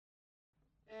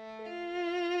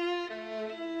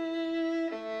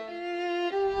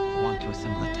to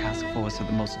assemble a task force of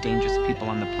the most dangerous people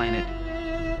on the planet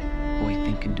who I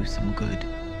think can do some good.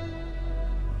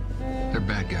 They're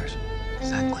bad guys.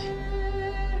 Exactly.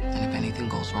 And if anything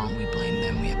goes wrong, we blame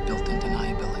them. We have built-in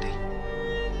deniability.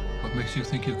 What makes you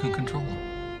think you can control them?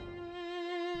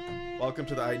 Welcome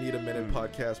to the I Need a Minute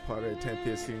podcast, part of the 10th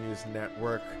Year Seniors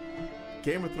Network.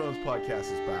 Game of Thrones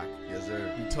podcast is back. Yes,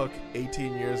 sir. We took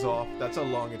 18 years off. That's how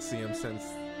long it seems since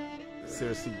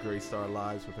Cersei graced our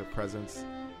lives with her presence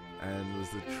and was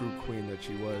the true queen that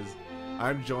she was.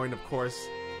 I'm joined, of course,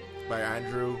 by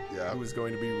Andrew, who is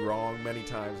going to be wrong many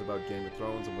times about Game of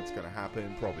Thrones and what's going to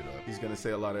happen. Probably not. He's going to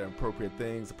say a lot of inappropriate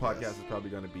things. The podcast is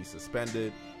probably going to be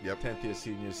suspended. Yep. 10th Year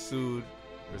Seniors sued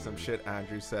for some shit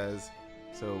Andrew says.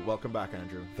 So welcome back,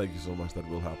 Andrew. Thank you so much. That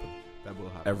will happen. That will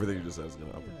happen. Everything you just said is going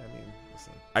to happen. Yeah, I mean,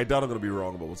 listen, I doubt I'm going to be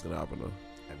wrong about what's going to happen, though.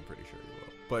 I'm pretty sure you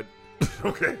will. But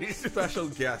Okay. special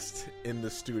guest in the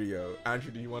studio.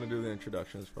 Andrew, do you want to do the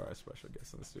introductions for our special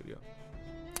guest in the studio?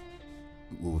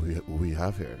 What we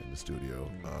have here in the studio,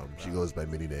 she goes by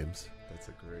many names. That's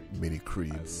a great. Many I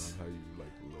creeds. love how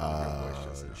you lower your voice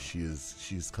just now.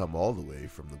 She's come all the way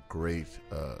from the great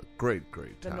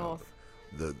town, North.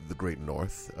 the great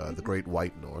North, the great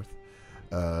white North.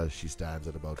 She stands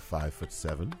at about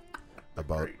 5'7",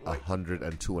 about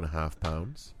 102.5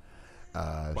 pounds.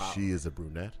 Wow. She is a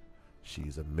brunette.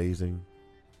 She's amazing.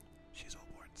 She's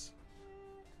Hogwarts.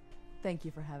 Thank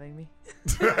you for having me.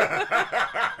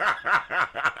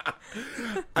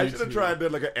 I should have tried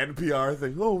that like an NPR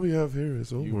thing. Oh, we have here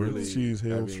is Hogwarts. You really, She's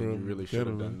hails you from. really should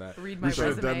have done that. Read my We should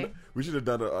have resume. done. We should have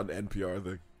done an NPR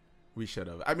thing. We should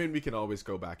have. I mean, we can always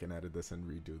go back and edit this and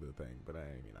redo the thing, but I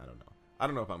mean, I don't know. I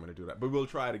don't know if I'm going to do that, but we'll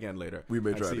try it again later. We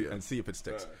may and try it see, again. and see if it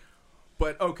sticks.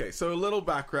 But okay, so a little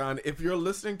background. If you're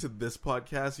listening to this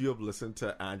podcast, you have listened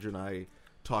to Andrew and I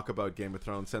talk about Game of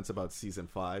Thrones since about season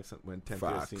 5, when 10th Year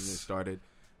Facts. Seniors started,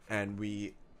 and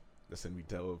we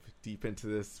dove deep into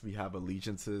this. We have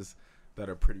allegiances that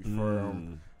are pretty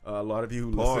firm. A lot of you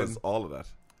who Pause. listen, All of that.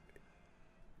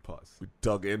 pause. We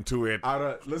dug into it.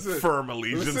 Listen, Firm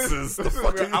allegiances. The listen,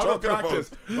 fuck we're are you out of talking about?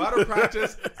 practice. We're out of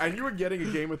practice, and you were getting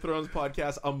a Game of Thrones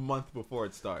podcast a month before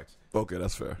it starts. Okay,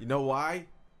 that's fair. You know why?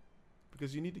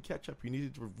 Because you need to catch up. You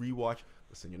need to rewatch.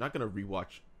 Listen, you're not going to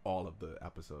rewatch all of the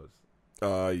episodes.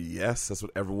 Yes, that's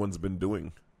what everyone's been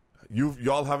doing.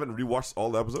 Y'all haven't rewatched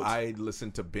all the episodes? I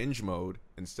listen to binge mode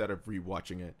instead of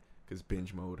rewatching it because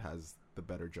binge mode has the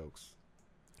better jokes.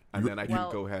 And then I can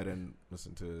go ahead and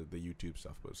listen to the YouTube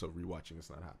stuff, but so rewatching is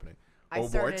not happening.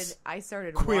 I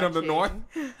started Queen of the North.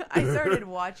 I started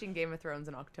watching Game of Thrones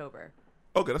in October.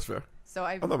 Okay, that's fair. So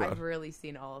I've not bad. really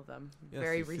seen all of them Yes,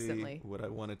 very you see, recently. what I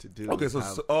wanted to do. Okay, is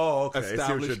have okay. I see what you're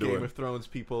established Game doing. of Thrones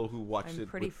people who watched I'm it.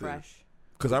 pretty with the- fresh.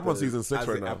 Because I'm on the- season 6 as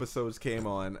right the now. episodes came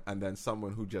on, and then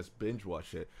someone who just binge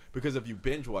watched it. Because if you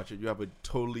binge watch it, you have a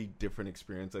totally different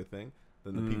experience, I think,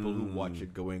 than the people who watch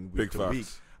it going week Big to facts. week.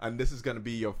 And this is going to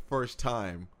be your first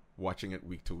time watching it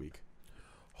week to week.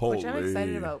 Holy. Which I'm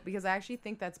excited about because I actually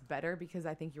think that's better because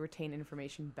I think you retain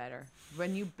information better.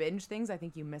 When you binge things, I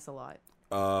think you miss a lot.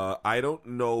 I don't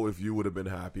know if you would have been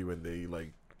happy when they,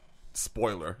 like,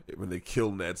 spoiler, when they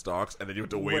kill Ned Starks and then you have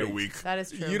to wait a week. That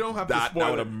is true. You don't have That to spoil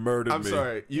would it. have murdered I'm me.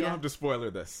 sorry. You Yeah. don't have to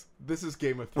spoiler this. This is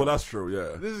Game of Well, Thrones. that's true,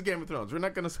 yeah. This is Game of Thrones. We're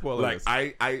not going to spoil Like, this.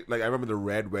 I remember the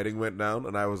Red Wedding went down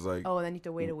and I was like, Oh, and then you have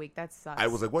to wait a week. That sucks. I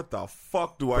was like, what the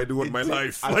fuck do I do with my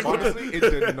life? I, Like, what the- honestly, it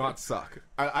did not suck.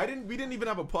 We didn't even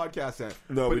have a podcast then.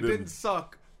 No, but we it didn't didn't.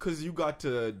 suck because you got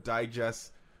to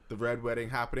digest the Red Wedding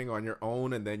happening on your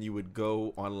own, and then you would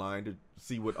go online to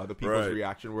see what other people's Right.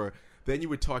 reaction were. Then you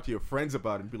would talk to your friends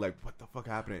about it and be like, "What the fuck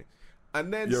happening?"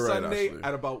 And then You're right, Sunday actually.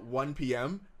 at about 1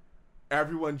 p.m.,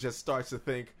 everyone just starts to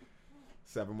think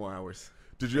 7 more hours.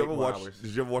 Did you 8 ever more watch? hours.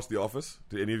 Did you ever watch The Office?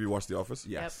 Did any of you watch The Office?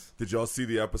 Yes. Did y'all see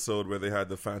the episode where they had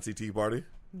the fancy tea party?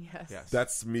 Yes. Yes.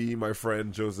 That's me, my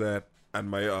friend Josette, and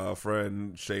my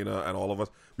friend Shayna, and all of us.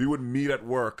 We would meet at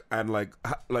work and like,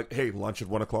 hey, lunch at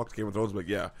 1 o'clock. Game of Thrones. Like,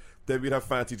 yeah. Then we'd have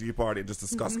fancy tea party and just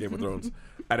discuss Game of Thrones.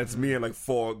 And it's me and like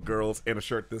 4 girls in a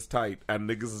shirt this tight, and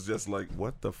niggas is just like,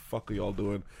 what the fuck are y'all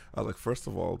doing? I was like, first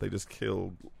of all, they just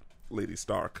killed Lady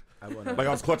Stark. Like, I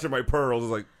was clutching my pearls. I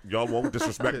was like, y'all won't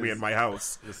disrespect me in my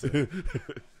house.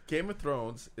 Game of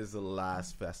Thrones is the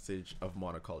last vestige of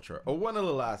monoculture, or one of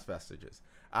the last vestiges.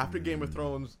 After Game of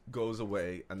Thrones goes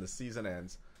away and the season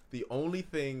ends, the only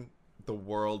thing the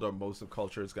world or most of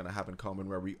culture is going to have in common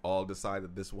where we all decide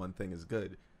that this one thing is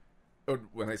good, or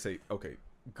when I say, okay,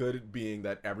 good being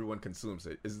that everyone consumes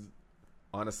it, is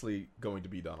honestly going to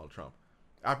be Donald Trump.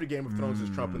 After Game of Thrones is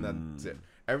Trump, and that's it.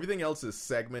 Everything else is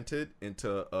segmented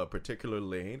into a particular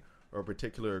lane or a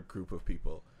particular group of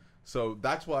people. So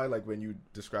that's why, like, when you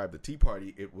describe the Tea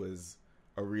Party, it was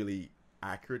a really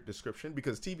accurate description,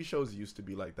 because TV shows used to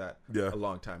be like that Yeah. a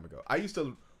long time ago. I used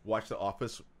to watch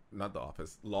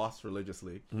Lost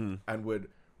religiously, and would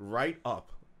write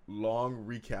up long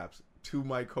recaps to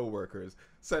my coworkers,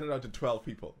 send it out to 12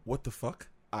 people. What the fuck?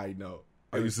 I know.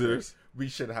 Are you serious? We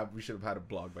should have had a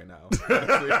blog by now.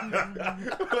 Honestly.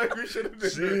 Like, we should have been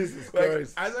Jesus like,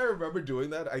 Christ. as I remember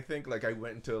doing that, I think like I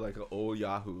went into like an old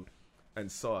Yahoo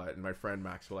and saw it, and my friend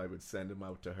Maxwell, I would send him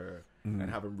out to her and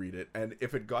have him read it. And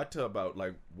if it got to about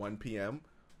like 1 p.m.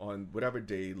 on whatever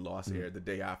day Lost aired, the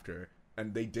day after,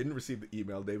 and they didn't receive the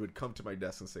email, they would come to my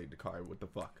desk and say, "Dakar, what the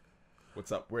fuck?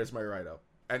 What's up? Where's my write-up?"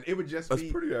 And it would just That's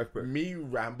be pretty accurate. me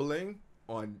rambling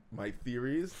on my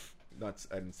theories. I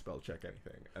didn't spell check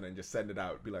anything, and then just send it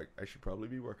out. Be like, I should probably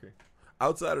be working.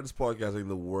 Outside of this podcast, I think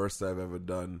the worst I've ever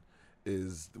done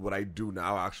is what I do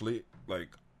now. Actually, like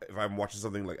if I'm watching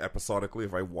something like episodically,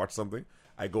 if I watch something,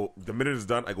 I go the minute it's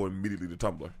done, I go immediately to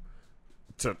Tumblr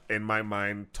to, in my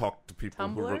mind, talk to people.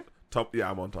 Tumblr?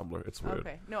 Yeah, I'm on Tumblr. It's weird.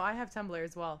 Okay. No, I have Tumblr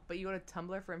as well. But you go to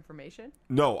Tumblr for information?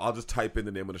 No, I'll just type in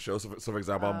the name of the show. So for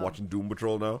example, I'm watching Doom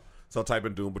Patrol now, so I'll type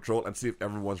in Doom Patrol and see if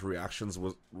everyone's reactions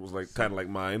was like kind of like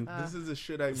mine. This is the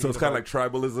shit I mean. So it's kind of like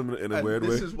tribalism in a and weird way.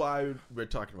 this is why we're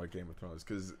talking about Game of Thrones,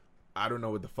 because I don't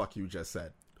know what the fuck you just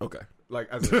said. Okay. Like,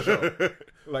 as a show,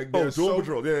 like Oh, there's Doom so,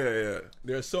 Patrol. Yeah.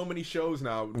 there's so many shows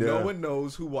now. Yeah. No one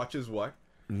knows who watches what.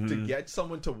 To get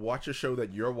someone to watch a show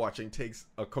that you're watching takes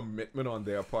a commitment on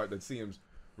their part that seems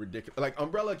ridiculous. Like,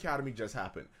 Umbrella Academy just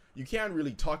happened. You can't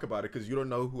really talk about it because you don't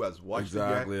know who has watched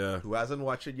Exactly, it yet, yeah. who hasn't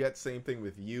watched it yet. Same thing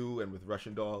with you and with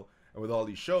Russian Doll and with all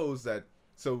these shows that.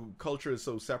 So culture is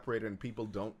so separated and people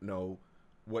don't know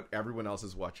what everyone else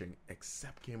is watching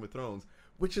except Game of Thrones,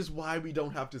 which is why we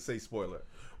don't have to say spoiler.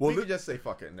 Well, We could just say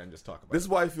fuck it and then just talk about This it. is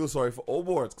why I feel sorry for old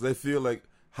boards, because I feel like,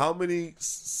 how many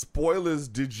spoilers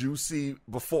did you see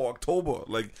before October?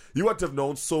 Like, you had to have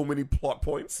known so many plot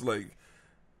points. Like,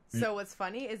 So what's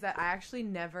funny is that I actually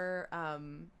never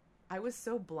I was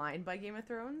so blind by Game of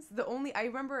Thrones. I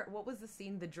remember, what was the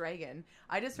scene, the dragon.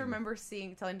 I just remember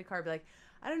telling Dakar, be like,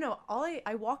 I don't know,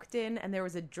 I walked in and there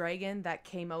was a dragon that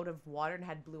came out of water and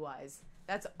had blue eyes.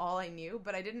 That's all I knew,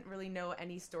 but I didn't really know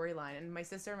any storyline. And my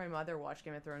sister and my mother watched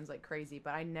Game of Thrones like crazy,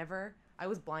 but I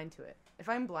was blind to it. If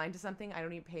I'm blind to something, I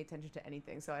don't even pay attention to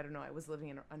anything. So I don't know, I was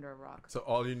living under a rock. So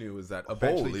all you knew is that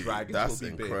eventually Holy, dragons that's will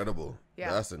be big. incredible.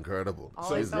 Yeah. That's incredible.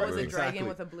 All I saw was a Exactly. dragon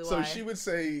with a blue So eye. she would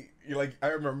say, like, I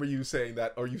remember you saying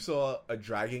that, or you saw a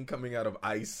dragon coming out of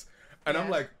ice, and I'm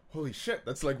Yeah. like, holy shit,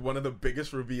 that's like one of the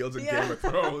biggest reveals in Yeah. Game of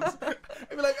Thrones. I'd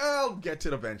be like, I'll get to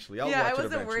it eventually. I'll yeah, watch I it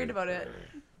wasn't eventually. worried about it.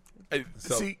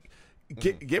 So- see,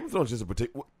 Game of Thrones is a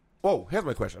particular. Whoa, here's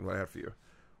my question. What I have for you: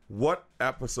 what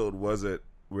episode was it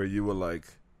where you were like,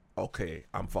 "Okay,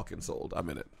 I'm fucking sold. I'm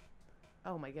in it."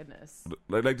 Oh my goodness.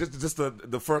 Like just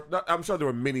the first. I'm sure there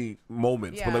were many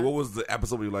moments, but Yeah. like, what was the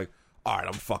episode where you're like, "All right,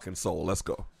 I'm fucking sold. Let's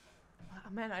go." Oh,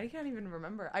 man, I can't even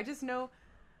remember. I just know.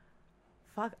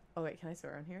 Fuck. Oh wait, can I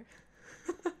swear on here?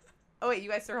 Oh wait,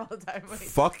 you guys swear all the time. Wait.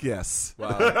 Fuck yes. Wow.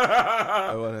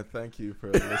 I want to thank you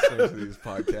for listening to these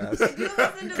podcasts. You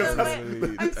listen to them,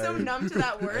 Really, I'm so I- numb to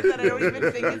that word that I don't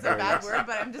even think it's a bad word,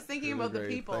 but I'm just thinking This is about the great.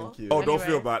 people. Thank you. Oh, don't Anyway.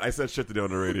 feel bad. I said shit today on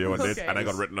the radio, and, Okay. and I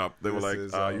got written up. They were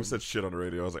This like, is, "You said shit on the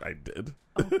radio." I was like, "I did."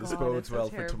 Oh, God, This bodes that's so well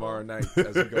for terrible. tomorrow night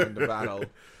as we go into battle.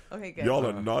 Okay, good. Y'all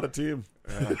are not a team.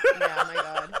 Yeah, my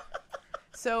God.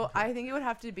 So I think it would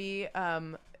have to be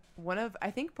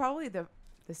I think probably the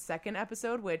second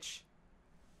episode, which.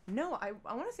 No, I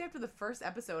want to say after the first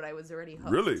episode I was already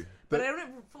hooked. Really? But I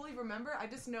don't fully remember. I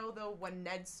just know though when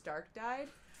Ned Stark died,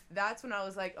 that's when I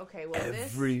was like, okay, well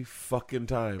Every fucking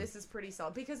time. this is pretty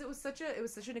solid because it was such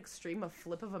an extreme of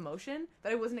flip of emotion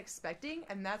that I wasn't expecting,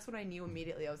 and that's when I knew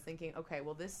immediately. I was thinking, okay,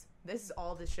 well this is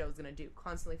all this show is gonna do,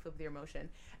 constantly flip the emotion.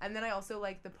 And then I also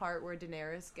like the part where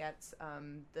Daenerys gets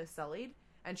the Sullied.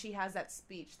 And she has that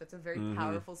speech. That's a very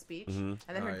powerful speech. And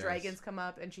then her yes. dragons come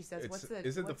up, and she says,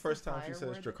 Is it the first time she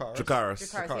says Dracarys?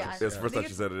 Dracarys. Dracarys, yeah. It's the I first think time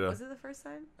she said it. Yeah. Was it the first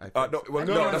time? I think No, so. well,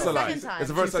 No, no, no, that's the a lie. second time. It's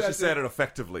the first She time she said said it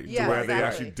effectively, Yeah, to where they exactly.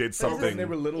 actually did But something. They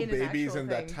were little In an babies actual in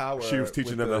that thing. tower. She was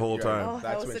teaching with them the whole time. Oh, that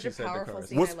That's was when such she a said powerful Dracarys.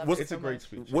 scene. What's- I loved what's- it It's a so great much.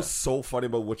 speech. What's so funny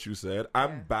about what you said?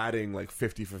 I'm batting like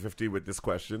 50 for 50 with this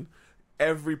question.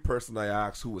 Every person I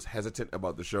asked who was hesitant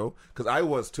about the show, because I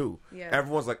was too. Yeah.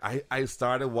 Everyone's like, I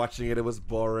started watching it, it was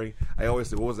boring. I always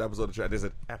say, what was the episode of the show? They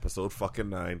said, episode fucking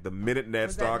 9. The minute Ned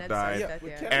Was that Stark Ned died, Stark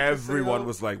death, yeah. everyone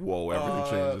was like, whoa,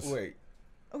 everything changes. Wait,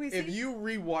 Okay, if see? you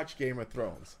rewatch Game of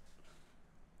Thrones,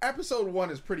 episode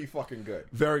 1 is pretty fucking good.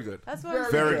 Very good. That's what Very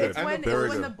I'm good. saying. Very It's good. when, Very it's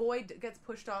when good. the boy gets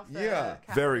pushed off the Yeah.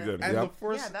 castle. Very good. And Yep. the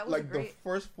first, Yeah, that was like great. the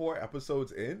first 4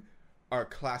 episodes in, are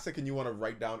classic and you want to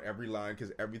write down every line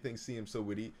because everything seems so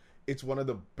witty, it's one of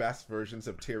the best versions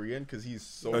of Tyrion because he's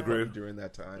so funny during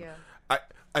that time. Yeah.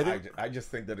 I think I just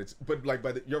think that it's, but like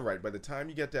you're right. By the time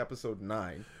you get to episode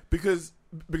 9, because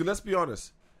let's be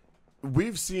honest,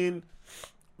 we've seen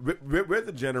we're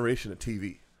the generation of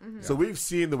TV, so we've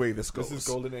seen the way this goes. this is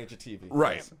golden age of TV,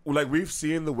 right? Yes. Like we've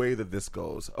seen the way that this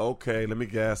goes. Okay, let me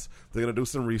guess. They're gonna do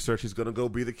some research. He's gonna go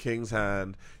be the king's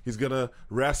hand. He's gonna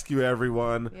rescue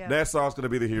everyone. Yeah. Ned Stark's gonna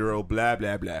be the hero. Blah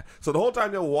blah blah. So the whole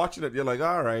time you're watching it, you're like,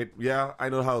 all right, yeah, I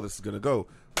know how this is gonna go.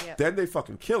 Yep. Then they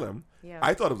fucking kill him. Yeah.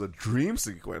 I thought it was a dream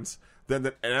sequence. Then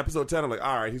in episode 10, I'm like,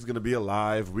 all right, he's going to be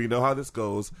alive. We know how this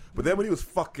goes. But then when he was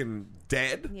fucking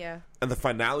dead, Yeah. and the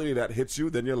finality that hits you,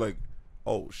 then you're like,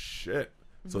 oh, shit.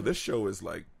 So this show is,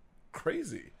 like,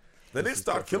 crazy. Then they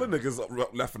start killing niggas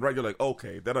left and right. You're like,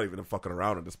 okay, they're not even fucking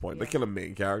around at this point. They're killing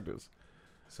main characters.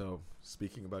 So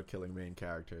speaking about killing main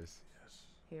characters,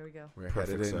 Here we go. we're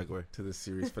Perfect headed segue. to the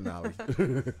series finale.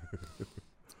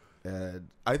 And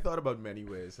I thought about many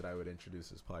ways that I would introduce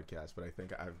this podcast, but I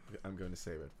think I'm going to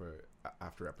save it for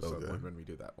after episode 1 when we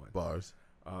do that one. Bars.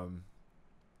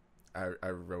 I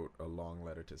wrote a long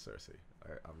letter to Cersei.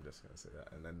 I'm just going to say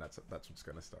that, and then that's what's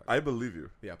going to start. I believe you.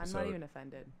 The I'm episode. not even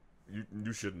offended.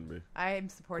 You shouldn't be. I am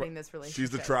supporting this relationship. She's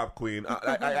the trap queen.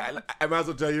 I might as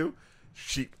well tell you,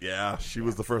 she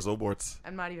was the first Oborts.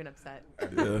 I'm not even upset.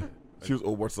 Yeah. She was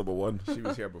Oborts number 1. She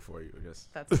was here before you.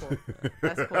 Just That's cool.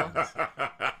 That's cool.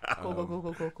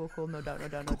 Cool. No doubt.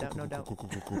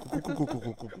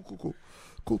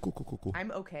 Cool.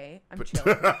 I'm okay. I'm chill.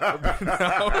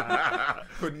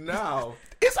 but now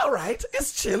It's all right.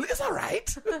 It's chill. It's all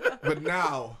right. But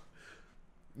now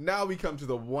we come to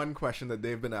the one question that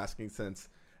they've been asking since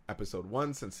episode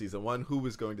 1, since season 1. Who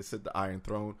is going to sit the Iron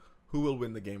Throne? Who will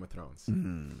win the Game of Thrones?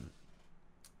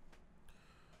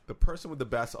 The person with the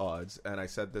best odds, and I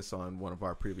said this on one of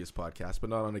our previous podcasts, but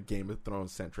not on a Game of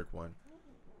Thrones centric one,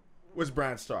 was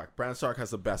Bran Stark. Bran Stark has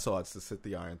the best odds to sit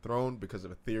the Iron Throne because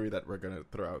of a theory that we're going to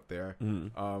throw out there.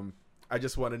 I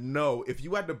just want to know, if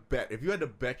you had to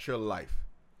bet your life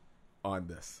on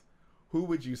this, who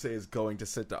would you say is going to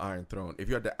sit the Iron Throne? If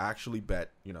you had to actually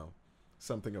bet,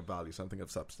 something of value, something of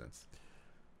substance.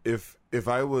 If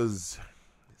I was...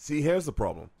 See, here's the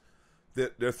problem. There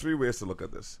are 3 ways to look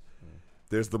at this.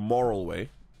 There's the moral way,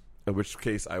 in which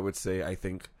case I would say I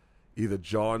think either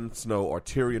Jon Snow or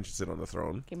Tyrion should sit on the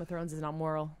throne. Game of Thrones is not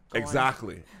moral. Go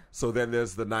Exactly. On. So then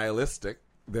there's the nihilistic.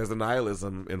 There's the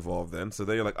nihilism involved then. So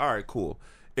then you're like, all right, cool.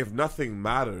 If nothing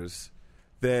matters,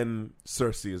 then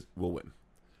Cersei will win.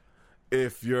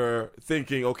 If you're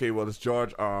thinking, okay, well, it's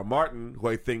George R. Martin, who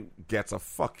I think gets a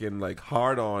fucking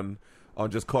hard on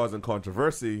just causing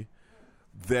controversy,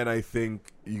 then I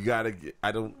think you gotta get.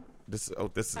 I don't know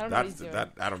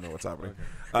what's happening.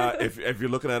 If you're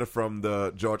looking at it from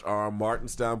the George R. R. Martin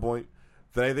standpoint,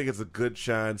 then I think it's a good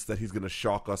chance that he's going to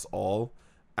shock us all,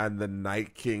 and the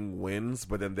Night King wins.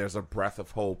 But then there's a breath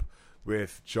of hope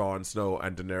with Jon Snow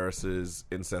and Daenerys's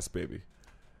incest baby.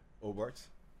 Oberts?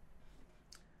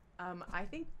 I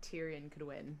think Tyrion could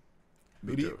win.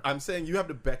 I'm saying you have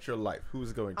to bet your life.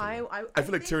 Who's going to win? I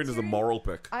feel like Tyrion is a moral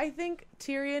pick. I think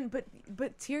Tyrion, but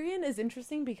Tyrion is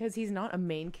interesting because he's not a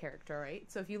main character, right?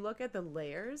 So if you look at the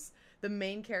layers, the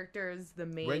main character is the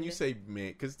main. When you say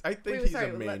main, because I think he's a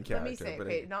main character. Let me say,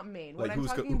 okay, not main. Like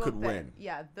who could win?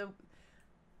 Yeah,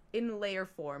 in layer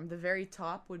form, the very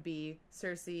top would be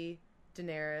Cersei,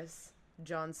 Daenerys,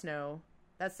 Jon Snow.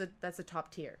 That's the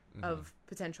top tier of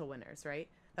potential winners, right?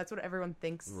 That's what everyone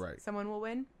thinks someone will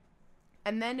win.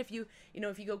 And then if you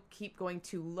keep going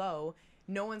too low,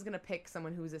 no one's gonna pick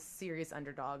someone who's a serious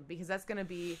underdog because that's gonna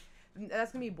be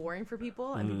boring for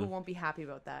people and people won't be happy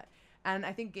about that. And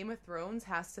I think Game of Thrones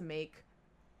have to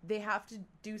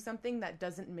do something that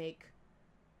doesn't make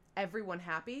everyone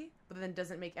happy, but then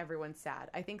doesn't make everyone sad.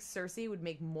 I think Cersei would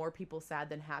make more people sad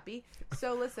than happy.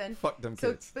 So listen, fuck them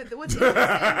kids. But what's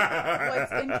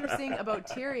interesting about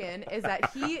Tyrion is that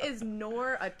he is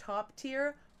nor a top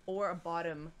tier or a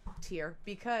bottom tier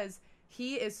because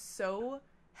he is so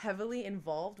heavily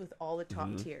involved with all the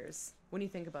top tiers. When you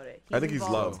think about it, I think he's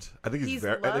loved. I think he's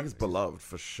beloved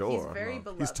for sure. He's very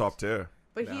beloved. He's top tier.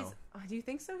 But do you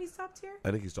think so? He's top tier?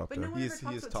 I think he's top but tier. No one he ever is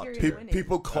talks top about tier. Tyrion winning.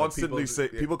 People constantly say.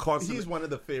 He's one of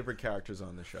the favorite characters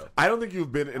on the show. I don't think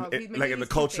you've been in the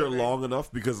culture favorite. long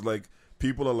enough because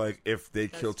people are like, if they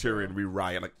kill Tyrion, we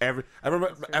riot. I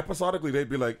remember episodically they'd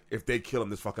be like, if they kill him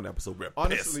this fucking episode, we're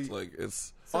honestly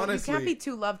pissed. You can't be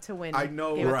too loved to win. I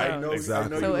know, Game of right? Thrones.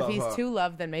 Exactly. So if he's too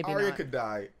loved, then maybe Arya not. could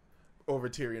die. over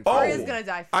Tyrion. Oh, Arya's gonna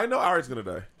die. I know Arya's gonna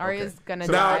die. Arya's gonna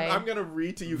So die. I'm going to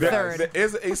read to you There, guys. Third. there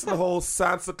is an ace in the hole.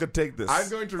 Sansa could take this. I'm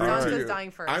going to read All to right. you. Sansa's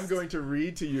dying first. I'm going to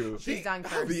read to you She's dying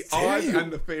first. the dare odds you?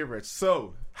 and the favorites.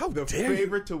 So, the dare you?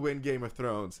 favorite to win Game of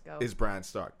Thrones Go. is Bran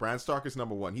Stark. Bran Stark is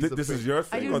number one. He's the This is favorite. your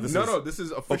thing, do- or this No, is no, this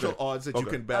is official Okay. odds that you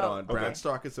Okay. can bet Oh, on. Bran okay.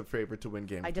 Stark is the favorite to win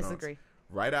Game of I Thrones. disagree.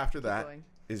 Right after that going.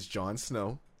 is Jon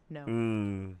Snow. No.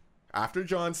 Mm. After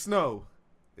Jon Snow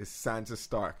is Sansa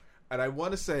Stark. And I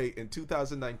want to say in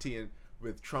 2019,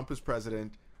 with Trump as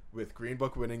president, with Green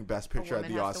Book winning Best Picture at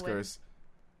woman the has to win? Oscars,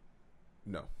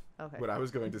 no. Okay. What I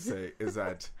was going to say is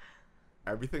that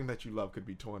everything that you love could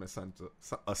be torn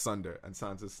asunder, and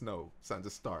Sansa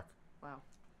Stark, Wow.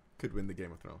 could win the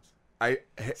Game of Thrones. I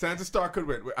Sansa Stark could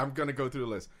win. I'm going to go through the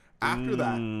list. After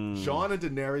that, Jon and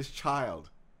Daenerys' child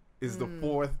is the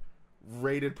fourth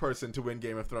rated person to win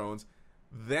Game of Thrones.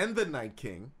 Then the Night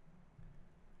King,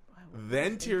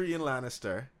 then Tyrion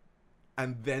Lannister,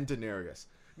 and then Daenerys.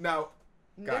 Now,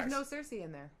 guys, There's no Cersei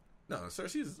in there. no,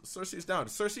 Cersei's down.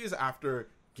 Cersei is after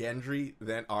Gendry,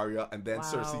 then Arya, and then Wow,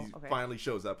 Cersei okay. finally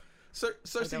shows up.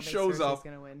 Cersei think shows Cersei's up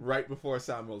gonna win. right before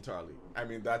Samuel Tarly. I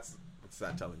mean, what's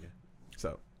that telling you?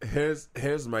 So,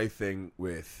 here's my thing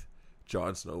with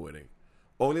Jon Snow winning.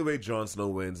 Only way Jon Snow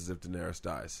wins is if Daenerys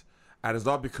dies, and it's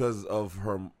not because of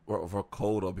her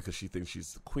code or because she thinks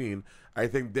she's the queen. I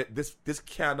think that this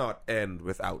cannot end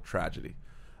without tragedy.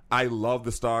 I love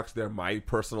the Starks; they're my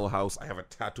personal house. I have a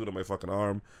tattoo on my fucking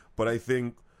arm, but I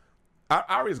think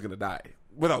Arya's gonna die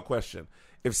without question.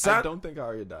 If I don't think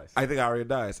Arya dies. I think Arya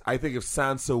dies. I think if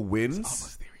Sansa wins,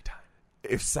 Almost theory time.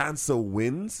 if Sansa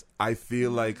wins, I feel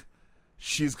like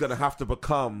she's gonna have to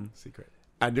become. Secret.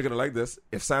 And you're gonna like this.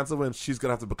 If Sansa wins, she's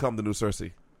gonna have to become the new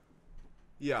Cersei.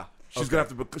 Yeah. She's okay. gonna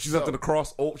have to. She's So- gonna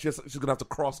cross. She's gonna have to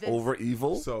cross over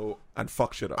evil So, and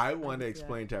fuck shit up. I want to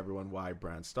explain to everyone why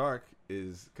Bran Stark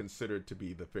is considered to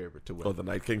be the favorite to win. Oh, the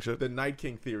Night King shit. The Night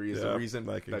King theory is Yeah, the reason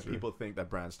Night King that theory. people think that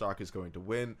Bran Stark is going to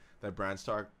win, that Bran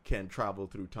Stark can travel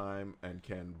through time and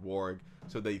can warg.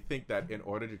 So they think that in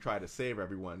order to try to save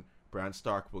everyone, Bran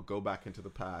Stark will go back into the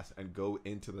past and go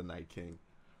into the Night King.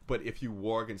 But if you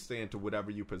warg and stay into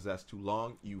whatever you possess too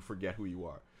long, you forget who you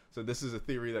are. So this is a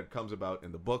theory that comes about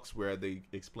in the books where they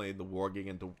explain the warging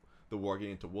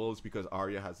into wolves, because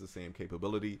Arya has the same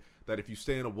capability that if you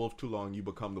stay in a wolf too long, you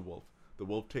become the wolf. The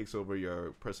wolf takes over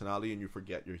your personality and you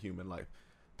forget your human life.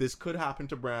 This could happen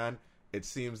to Bran. It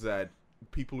seems that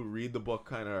people who read the book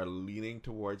kind of are leaning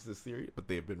towards this theory, but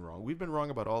they've been wrong. We've been wrong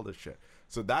about all this shit.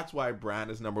 So that's why Bran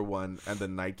is number one, and the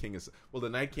Night King is... Well, the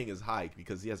Night King is high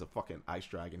because he has a fucking ice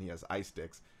dragon. He has ice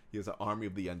sticks. He has an army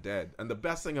of the undead. And the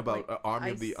best thing about an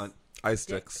army of the... Ice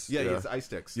sticks. Yeah, he has ice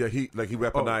sticks. Yeah, he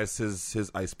weaponized his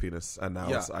ice penis, and now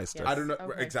it's ice sticks. I don't know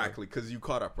Okay, exactly because you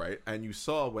caught up, right? And you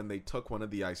saw when they took one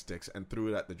of the ice sticks and threw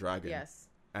it at the dragon. Yes.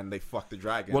 And they fucked the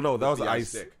dragon. Well, no, that with was the ice.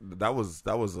 stick. That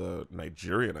was a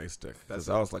Nigerian ice stick. That's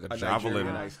That was like a javelin.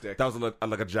 Nigerian ice stick. That was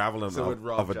like a javelin So it of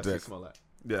robbed a Jesse dick. Smollett.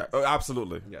 Yeah, oh,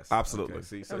 absolutely. Yes, absolutely. Okay,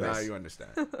 see, so Yes. now you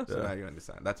understand. Now you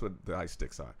understand. That's what the ice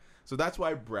sticks are. So that's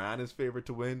why Bran is favored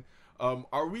to win.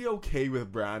 Are we okay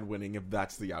with Bran winning if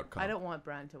that's the outcome? I don't want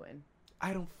Bran to win.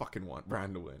 I don't fucking want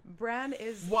Bran to win. Bran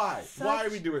is Why? Why are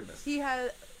such- we doing this? He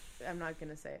has. I'm not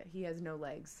gonna say it. He has no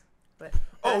legs. But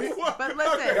Oh, that's- he- but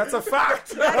listen, That's a fact.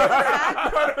 that is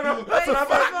a fact. No, But a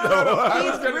fact.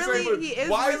 he's I was gonna really, say, but he is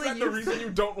why really is that the used- reason you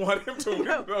don't want him to win?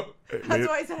 No. though? That's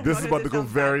why I said I This is wanted about to go sound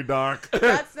very fact. dark.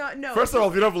 That's not no. First of all,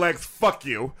 if you don't have legs, fuck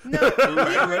you. no, he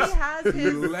already has You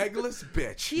his. legless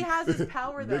bitch. He has his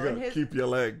power though, and Nigga, his. keep your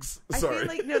legs. I Sorry. feel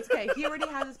like no, it's okay. He already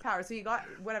has his power, so he got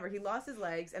whatever. He lost his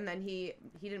legs, and then he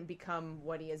didn't become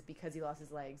what he is because he lost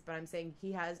his legs. But I'm saying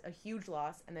he has a huge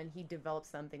loss, and then he developed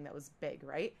something that was big,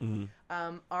 right?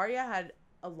 Arya had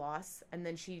a loss, and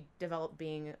then she developed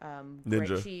being Ninja.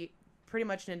 Great. She pretty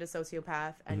much ninja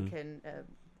sociopath and can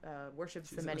worships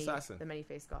She's the an assassin.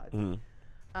 many-faced gods.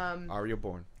 Arya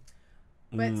Born.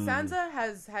 But Sansa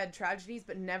has had tragedies,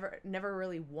 but never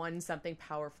really won something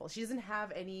powerful. She doesn't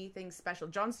have anything special.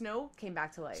 Jon Snow came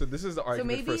back to life. So this is the So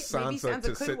argument maybe for Sansa to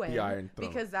could sit win the Iron Throne.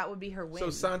 because that would be her win. So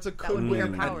Sansa That could would be her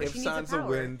win, power. and if She needs a Sansa power,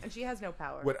 wins, and she has no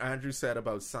power. what Andrew said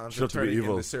about Sansa She'll have to be turning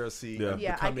evil. into Cersei Yeah. and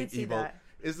Yeah, I becoming could see evil that.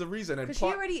 is the reason. And Because she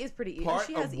already is pretty evil. part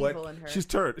She has of what- evil in her. She's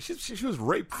turned. She was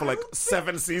raped for like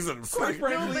 7 seasons. Quite Like,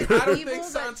 frankly, but I don't evil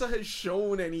think that- Sansa has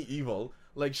shown any evil.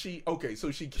 Like she killed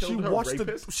she her watched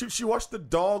rapist she watched the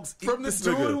dogs eat from the this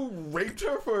dude nigga. who raped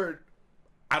her for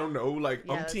I don't know, like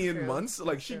Yeah, that's umpteen true. months.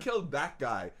 Like That's she true. killed that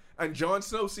guy, and Jon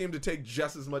Snow seemed to take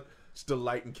just as much.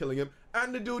 delight in killing him,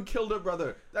 and the dude killed her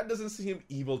brother. That doesn't seem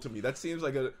evil to me. That seems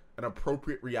like an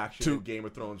appropriate reaction in Game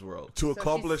of Thrones world. To So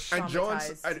accomplish. she's And Jon,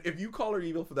 traumatized. if you call her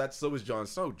evil for that, so is Jon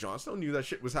Snow. Jon Snow knew that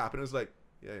shit was happening. It's like,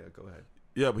 yeah, go ahead.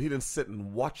 Yeah, but he didn't sit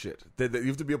and watch it. You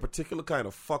have to be a particular kind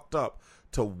of fucked up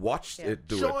to watch it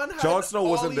do it. Jon Snow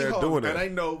wasn't there doing it. And I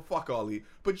know, fuck Ollie.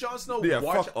 But Jon Snow Yeah,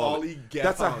 watched fuck Ollie. Ollie get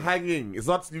That's hung. a hanging. It's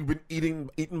not you've been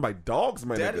eaten by dogs,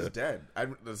 my Dead nigga. is dead.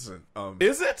 Listen,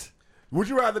 Is it? Would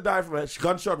you rather die from a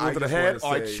gunshot wound I to the just head, or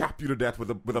wanna I say chop you to death with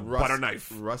a butter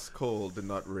knife? Russ Cole did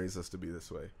not raise us to be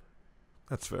this way.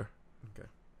 That's fair. Okay.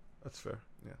 That's fair.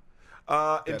 Yeah.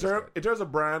 In That is fair. terms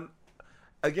of Bran,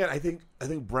 again, I think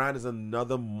Bran is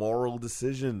another moral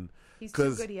decision. He's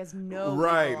too good. He has no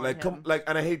right. will Like on him.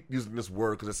 and I hate using this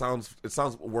word because it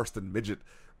sounds worse than midget.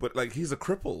 But like he's a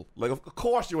cripple. Like of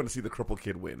course you want to see the cripple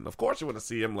kid win. Of course you want to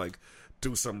see him like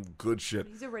do some good shit.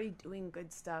 He's already doing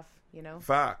good stuff, you know.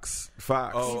 Facts. He's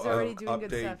already doing good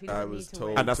update, stuff. He I doesn't was need to told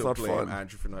win. And that's to not blame fun.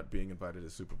 Andrew for not being invited to the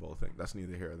Super Bowl thing. That's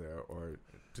neither here nor there or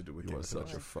to do with You Game are of such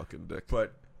Thrones. a fucking dick.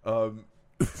 But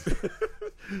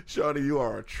Shawnee, you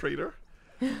are a traitor.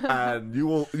 And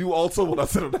you also will not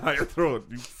sit on the higher throne.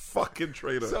 You fucking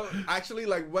traitor. so actually,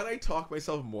 like when I talk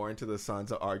myself more into the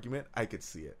Sansa argument, I could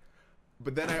see it.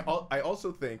 But then I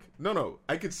also think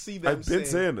I could see them. I've been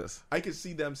saying this. I could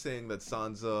see them saying that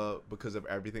Sansa, because of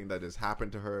everything that has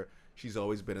happened to her, she's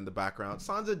always been in the background.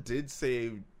 Sansa did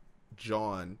save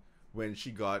Jon when she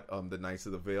got the Knights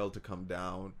of the Vale to come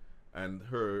down, and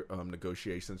her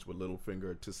negotiations with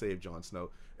Littlefinger to save Jon Snow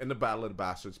in the Battle of the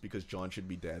Bastards, because Jon should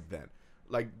be dead then.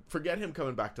 Like, forget him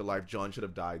coming back to life. Jon should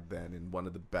have died then in one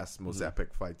of the best, most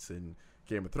epic fights in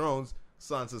Game of Thrones.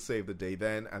 Sansa saved the day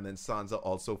then, and then Sansa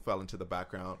also fell into the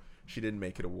background. She didn't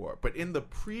make it a war. But in the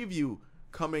preview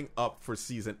coming up for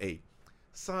season 8,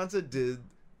 Sansa did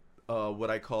what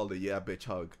I call the yeah bitch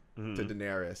hug to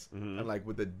Daenerys, and like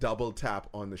with the double tap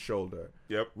on the shoulder.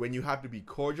 Yep. When you have to be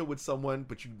cordial with someone,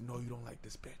 but you know you don't like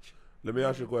this bitch. Let me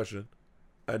ask you a question.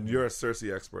 And you're a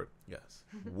Cersei expert. Yes.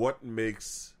 What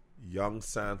makes young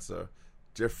Sansa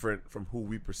different from who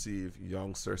we perceive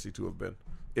young Cersei to have been?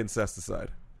 Incest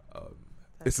aside.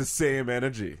 It's the same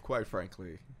energy. Quite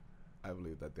frankly, I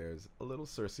believe that there's a little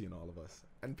Cersei in all of us,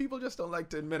 and people just don't like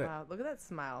to admit it. Wow, look at that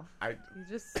smile. I You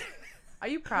just. Are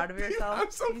you proud of yourself?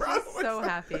 I'm so He's proud just of so myself.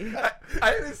 happy.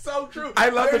 It's so true. I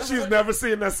love that she's never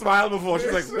seen that smile before.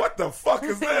 She's like, what the fuck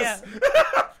is this?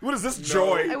 What is this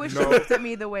joy? I wish No. you looked at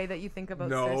me the way that you think about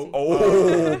No. Cersei.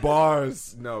 Oh,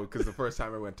 bars. No, because the first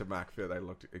time I went to MacFit, I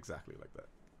looked exactly like that.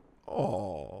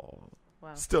 Oh.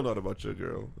 Wow. Still not about your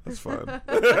girl. That's fine.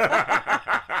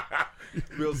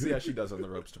 We'll see how she does on the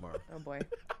ropes tomorrow. Oh boy.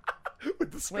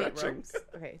 With the Wait, stretching. ropes.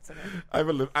 Okay, it's okay.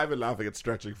 I've been laughing at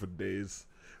stretching for days.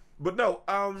 But no,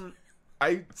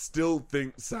 I still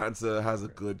think Sansa has a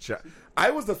good chat.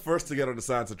 I was the first to get on the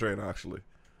Sansa train, actually.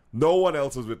 No one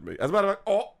else was with me. As a matter of fact,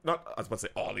 I was about to say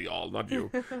all, not you.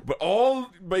 But all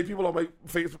my people on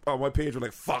my page were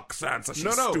like, fuck Sansa,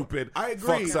 she's stupid. I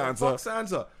agree. Fuck Sansa. Fuck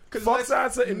Sansa. 'Cause Fuck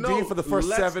let's- Sansa indeed for the first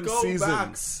let's 7 go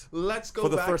seasons. Back. Let's go For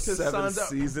the back first to 7 Sansa.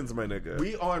 seasons, my nigga.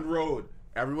 We on road.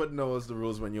 Everyone knows the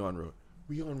rules when you're on road.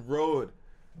 We on road.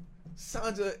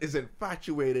 Sansa is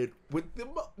infatuated with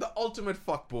the ultimate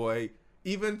fuckboy,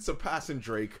 even surpassing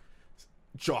Drake,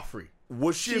 Joffrey.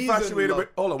 Was she She's in infatuated love. with?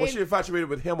 Hold on, was she infatuated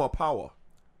with him or power?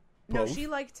 No, Both. she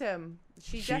liked him.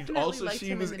 She She definitely also liked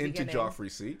him was in the into beginning.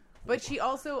 Joffrey. See, But she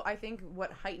also, I think,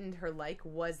 what heightened her like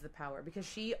was the power, because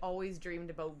she always dreamed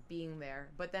about being there.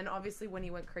 But then, obviously, when he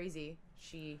went crazy,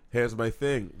 she. Here's my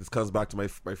thing. This comes back to my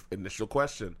initial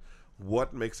question.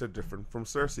 What makes her different from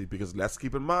Cersei? Because let's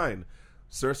keep in mind,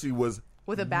 Cersei was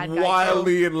With a bad guy,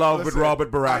 wildly in love with Listen,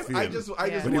 Robert Baratheon. I just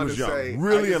Yeah. When he want was to young. say,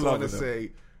 Really I just in love wanna with him.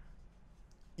 say,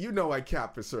 you know, I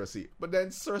cap for Cersei, but then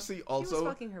Cersei He also,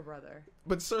 was fucking her brother.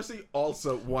 but Cersei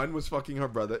also was fucking her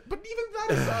brother. But even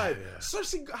that aside,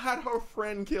 Cersei had her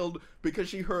friend killed because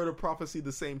she heard a prophecy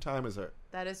the same time as her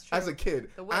That is true. as a kid,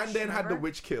 The witch, and then had the remember?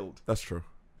 witch killed. That's true.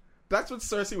 That's what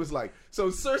Cersei was like. So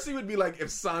Cersei would be like if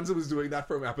Sansa was doing that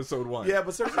from episode 1. Yeah,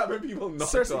 but Cersei- having people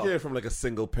knocked Cersei off. came from like a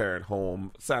single parent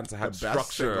home. Sansa had The best single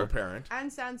structure. parent. And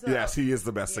Sansa. Yes, he is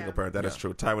the best Yeah. single parent. That is Yeah.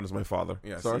 true. Tywin is my father.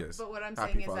 Yes, Sorry? he is. But what I'm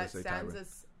Happy saying is Father's that Day, Tywin.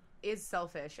 Sansa is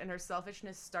selfish, and her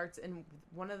selfishness starts in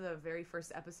one of the very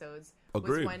first episodes.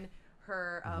 Agreed. Was when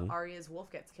her Arya's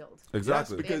wolf gets killed. Exactly. Yes,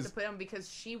 They have Because- to put him because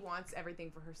she wants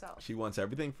everything for herself. She wants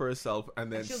everything for herself,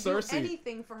 and then And she'll Cersei. do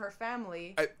anything for her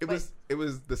family. It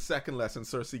was the second lesson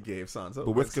Cersei gave Sansa.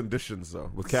 But with conditions,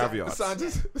 though. With caveats.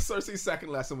 Cersei's second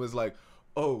lesson was like,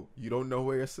 "Oh, you don't know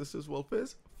where your sister's wolf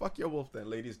is? Fuck your wolf then.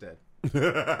 Lady's dead."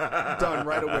 Done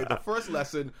right away. The first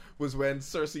lesson was when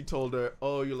Cersei told her,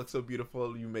 "Oh, you look so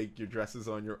beautiful. You make your dresses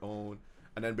on your own,"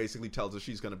 and then basically tells her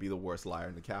she's going to be the worst liar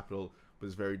in the capital. But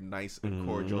it's very nice and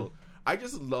cordial. I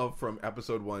just love from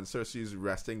episode 1 Cersei's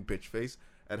resting bitch face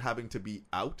and having to be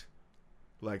out,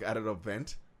 like at an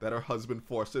event that her husband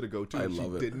forced her to go to. I And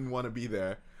love she it. didn't want to be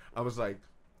there. I was like,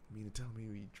 "You mean to tell me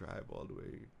we drive all the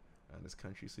way around this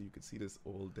country so you could see this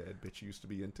old dead bitch you used to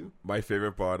be into?" My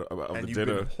favorite part of And the you've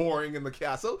dinner. been whoring in the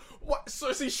castle. What?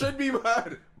 Cersei should be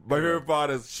mad. My favorite part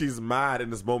is she's mad in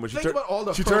this moment. Think about all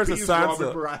the she turns to herpes Robert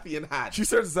Sansa. Baratheon had. She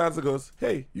turns to Sansa and goes,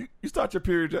 "Hey, you start your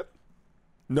period yet?"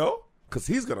 "No, because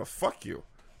he's gonna fuck you."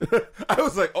 I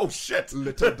was like, "Oh shit,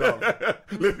 Little dumb.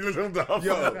 little dumb."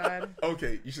 Yo, Oh, God.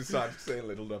 okay, you should start saying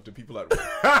little dumb to people at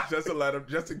work, just to let them,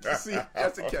 just to see,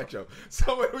 just to catch up.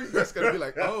 Someone who's just gonna be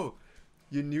like, "Oh,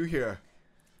 you're new here."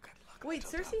 Wait,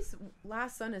 Cersei's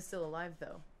last son is still alive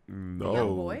though. No,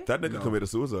 young boy? that nigga committed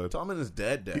suicide. Tommen is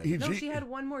dead. He- No, he- she had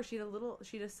one more. She had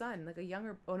a son, like a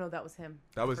younger. Oh no, that was him.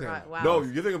 That was Forgot. him. Wow. No,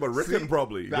 you're thinking about Rickon See,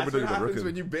 probably. That's You're what thinking about happens Rickon.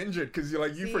 when you binge it because you're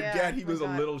like you See, forget yeah, he was a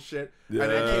forgot. little shit, Yeah.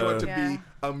 and then came out to Yeah. be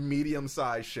a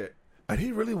medium-sized shit. And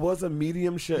he really was a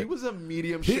medium shit. He was a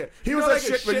medium He, shit. he You was know, like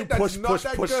like a shit when you that's push, not push,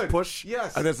 that push, good. push.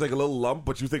 Yes. And it's like a little lump,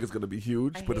 but you think it's going to be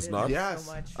huge, I but it's hated not. him. Yes,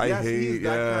 so much. I yes, hate- he's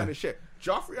that yeah. kind of shit.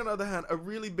 Joffrey, on the other hand, a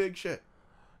really big shit.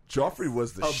 Joffrey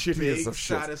was the A shittiest big, of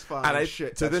shit. satisfying And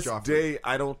shit, to that's this Joffrey. day,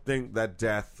 I don't think that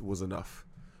death was enough.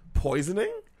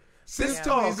 Poisoning? Seems Yeah. too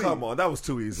Oh, easy. come on. That was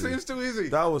too easy. Seems too easy.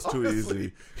 That was too Honestly.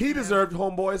 easy. He deserved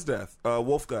Homeboy's death.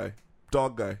 Wolf guy.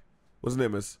 Dog guy. What's his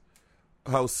name is?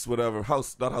 House, whatever.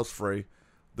 House, not House Frey.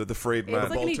 The frayed It's man.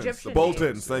 like an Boltons. Egyptian The Boltons,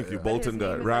 name. thank you. Yeah. But his Bolton name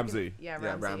guy. is like Ramsey. an- Yeah,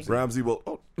 Ramsey. Ramsey. Ramsey will.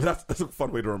 Oh, that's a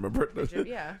fun way to remember it.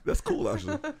 Yeah. That's cool,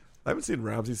 actually. I haven't seen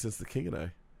Ramsey since The King and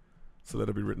I. So let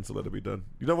it be written, so let it be done.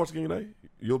 You never watched The King and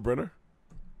I? Yul Brenner?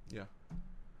 Yeah.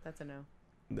 That's a no.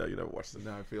 No, you never watched it.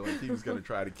 Now I feel like he was going to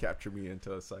try to capture me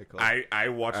into a cycle. I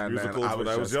watched And then musicals when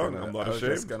I was just young. gonna- I'm not I was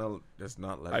ashamed. just gonna just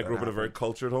not let I that grew up in a very happen.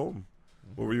 cultured home.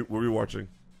 What were you watching?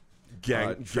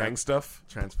 Gang stuff?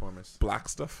 Transformers. Black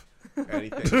stuff?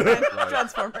 Anything. like,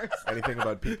 Transformers. anything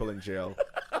about people in jail.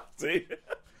 See?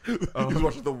 He was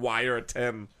watching The Wire at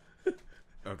 10.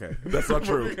 Okay. That's not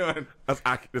true. Moving on.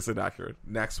 That's inaccurate.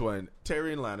 Next one,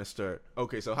 Tyrion Lannister.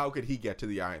 Okay, so how could he get to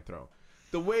the Iron Throne?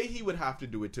 The way he would have to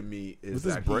do it to me is With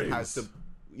his that brains. he has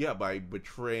to, by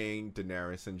betraying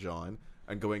Daenerys and Jon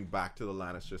and going back to the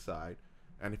Lannister side.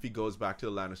 And if he goes back to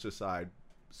the Lannister side,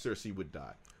 Cersei would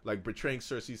die. Like betraying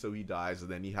Cersei so he dies,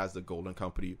 and then he has the Golden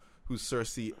Company, who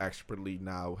Cersei expertly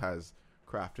now has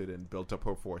crafted and built up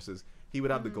her forces. He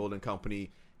would have the Golden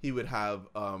Company. He would have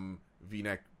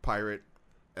V-neck Pirate,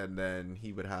 and then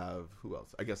he would have who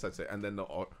else? I guess that's it. And then the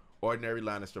ordinary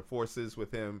Lannister forces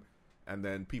with him, and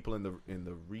then people in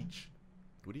the Reach.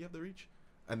 Would he have the Reach?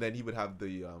 And then he would have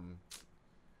the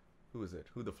who is it?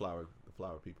 Who the flower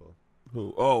people?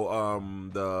 Who? Oh,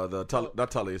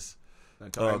 not Tully's.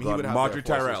 Oh, he God. would have Marjorie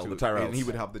their forces Tyrell, too. the Tyrells. And he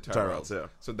would have the Tyrells, Tyrells. yeah.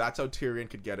 So that's how Tyrion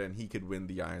could get in. He could win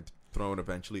the Iron Throne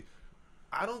eventually.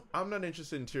 I'm not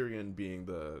interested in Tyrion being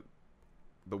the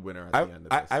winner at the end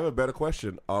of this. I have a better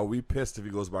question. Are we pissed if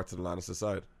he goes back to the Lannister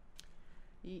side?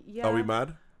 Yeah. Are we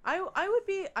mad? I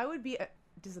would be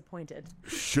disappointed.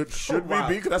 Should wow.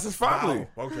 we be? 'Cause that's his family.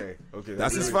 Wow. Okay.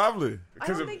 That's his family. I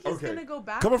don't think he's gonna go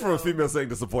back. Coming from a though. female saying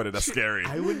disappointed, that's scary.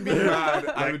 I wouldn't be mad.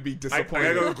 I would be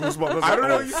disappointed. I got goosebumps. I don't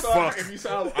know Oh, if you saw fuck. if you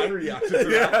saw how I reacted to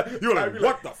Yeah, that. you were I'd like, be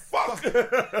what the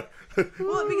fuck?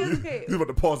 Well, because okay, He's about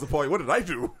to pause the point. What did I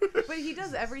do? but he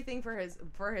does everything for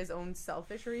his own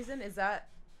selfish reason.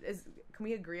 Can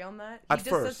we agree on that? At He just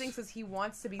first. does things because he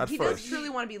wants to be. At He first. does truly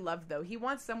want to be loved, though. He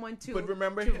wants someone to But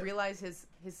remember to him- realize his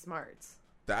smarts.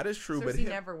 That is true, but Cersei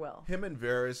never will. Him and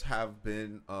Varys have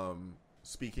been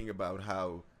speaking about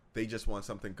how they just want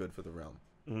something good for the realm.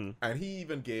 Mm-hmm. And he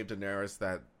even gave Daenerys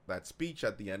that speech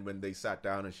at the end when they sat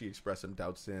down and she expressed some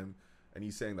doubts to him. And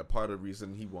he's saying that part of the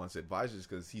reason he wants advisors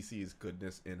because he sees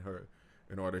goodness in her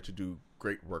in order to do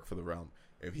great work for the realm.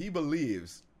 If he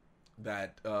believes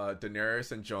that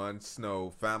Daenerys and Jon Snow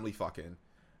family fucking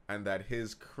and that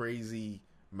his crazy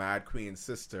Mad Queen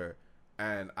sister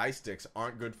and Ice Sticks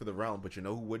aren't good for the realm, but you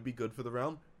know who would be good for the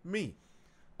realm? Me.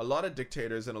 A lot of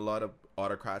dictators and a lot of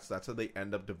autocrats, that's how they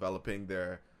end up developing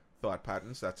their thought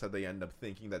patterns. That's how they end up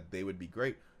thinking that they would be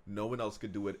great. No one else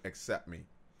could do it except me.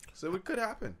 So it could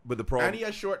happen. But the problem, And he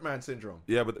has short man syndrome.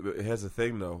 yeah, but here's the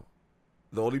thing, though.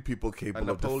 The only people A capable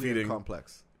of Napoleon defeating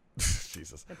complex.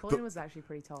 Jesus. Napoleon was actually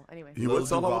pretty tall. Anyway, He Lil was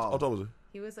tall. Duval. How tall was he?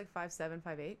 he was like 5'7",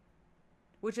 5'8",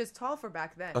 which is tall for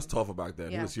back then. That's tall for back then.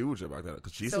 He Yeah. was huge back then.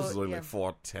 Because Jesus So, was only yeah. like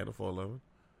 4'10" or 4'11".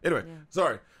 Anyway, Yeah.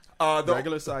 sorry.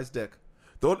 Regular sized dick.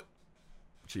 The only,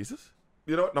 Jesus?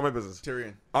 You know what? Not my business.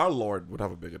 Tyrion. Our Lord would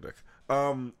have a bigger dick.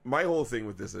 My whole thing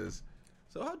with this is,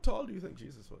 So how tall do you think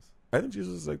Jesus was? I think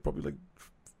Jesus is like probably like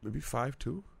maybe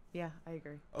 5'2". Yeah, I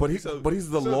agree. But Okay, he's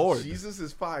the so Lord. Jesus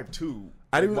is 5'2".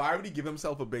 I didn't- Why would he give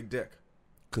himself a big dick?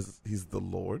 Because he's the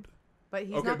Lord. But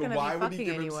he's Okay, not but going to why be would he fucking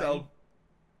give anyone. himself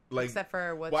like? Except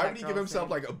for what Why that would he girl give himself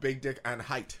said. like a big dick and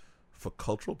height For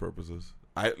cultural purposes.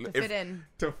 To fit in.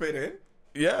 to fit in?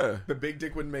 Yeah. The big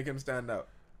dick wouldn't make him stand out.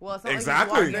 Well, it's not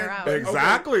Exactly. like he's walking around.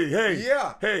 Exactly. Hey.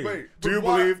 Yeah, Hey. wait, do you but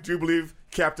why- believe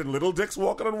Captain Little Dick's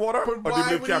walking on water, or do you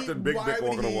believe Captain Big Dick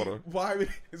walking on water? Why would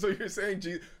he, so you're saying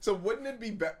Jesus? So wouldn't it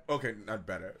be okay? Not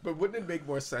better, but wouldn't it make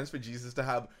more sense for Jesus to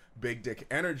have big dick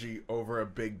energy over a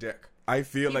big dick? I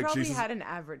feel He like probably Jesus. had an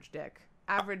average dick.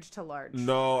 Average to large.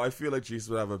 No, I feel like Jesus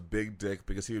would have a big dick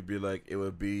because he would be like it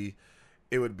would be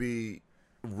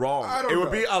wrong. I don't It would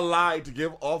know. be a lie to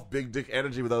give off big dick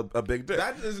energy without a big dick.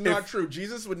 That is not true.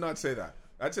 Jesus would not say that.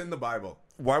 That's in the Bible.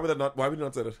 Why would he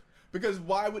not say that? Because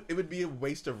why would it would be a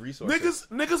waste of resources?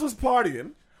 Niggas was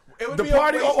partying. It would The be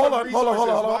party. a waste Hold of on, hold on.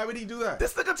 resources. Why would he do that?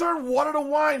 This nigga turned water to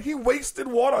wine. He wasted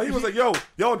water. He was like, yo,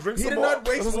 drink He some did more. not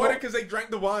waste This is water more. because they drank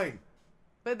the wine.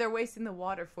 But they're wasting the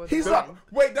water for the He's wine. not-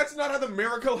 Wait, that's not how the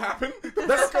miracle happened. The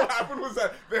miracle happened was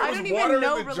that there I was don't even water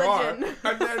know in the jar, religion.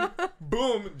 and then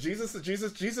boom,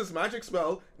 Jesus magic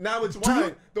spell. Now it's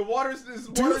wine. The water's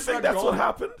Do you think that's what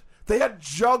happened? They had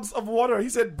jugs of water. He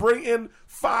said, bring in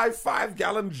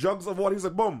 5-gallon jugs of water. He's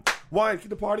like, boom, wine, keep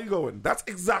the party going. That's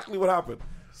exactly what happened.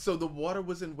 So the water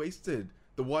wasn't wasted.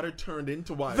 The water turned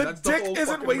into wine. The That's dick whole isn't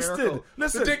fucking wasted. miracle.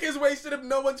 Listen. The dick is wasted if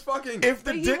no one's fucking. If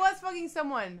the But he dick... was fucking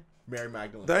someone. Mary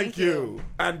Magdalene. Thank Thank you. you.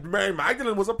 And Mary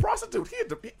Magdalene was a prostitute. He had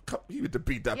to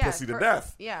beat that Yeah, pussy to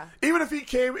death. yeah. Even if he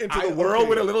came into the world okay.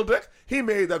 with a little dick, he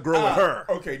made that girl with her.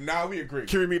 Okay, now we agree.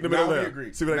 Can we meet in the middle Now there? we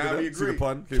agree. See what I now did we there? See agree. the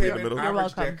pun? Can we meet in Came the middle? in You're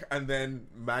average welcome. dick and then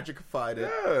magicified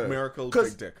it. Yeah. Miracle 'Cause,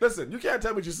 big dick. Listen, you can't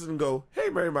tell me Jesus didn't go, hey,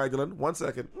 Mary Magdalene, 1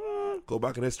 second. Go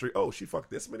back in history. Oh, she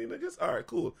fucked this many niggas? All right,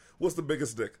 cool. What's the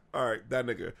biggest dick? All right, that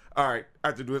nigga. All right, I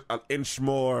have to do it an inch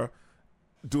more,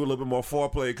 do a little bit more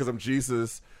foreplay because I'm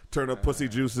Jesus. Turn up pussy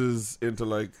juices into,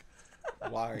 like,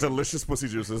 Why? delicious pussy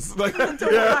juices. Like,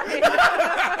 yeah.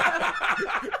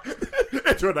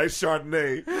 Into a nice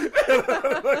Chardonnay.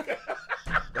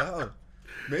 Oh.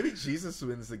 Maybe Jesus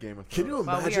wins the Game of Can Thrones. you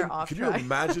Well, we imagine? are off Can you track.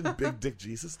 imagine big dick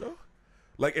Jesus though?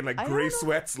 Like in like I gray don't know.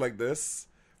 sweats like this.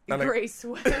 And like, Gray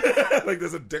sweat. like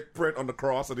there's a dick print on the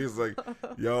cross, and he's like,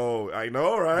 "Yo, I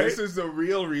know, right?" This is the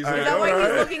real reason. I Is that know, why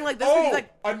right? he's looking like this? 'Cause Oh, he's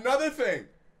like, another thing.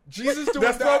 Jesus doing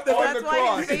That's that not- on that's the why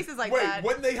cross. his face is like Wait, that.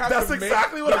 wouldn't they have That's to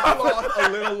exactly make what the happened. cloth a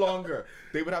little longer?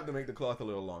 They would have to make the cloth a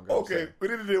little longer. I'm Okay, saying. we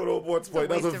need to deal with old boy's point.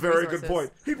 That's a waste of very good resources.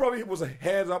 point. He probably was a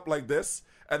head up like this,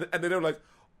 and then they were like,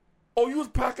 "Oh, you was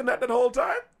packing that whole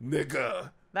time,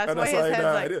 nigga." That's And why how his he head's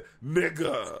died. like-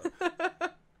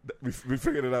 nigga. we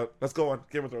figured it out. Let's go on.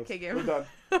 Game of Thrones. Okay, Game We're of-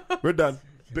 done. We're done.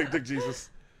 Big Dick Jesus.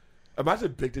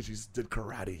 Imagine Big Dick Jesus did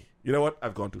karate. You know what?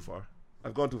 I've gone too far.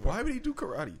 I've gone too far. Why would he do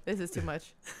karate? this is too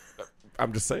much.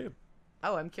 I'm just saying.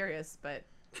 Oh, I'm curious, but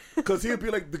Because he would be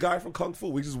like the guy from Kung Fu.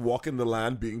 We just walk in the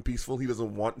land being peaceful. He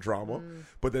doesn't want drama.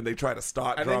 But then they try to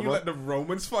start And drama. then you let the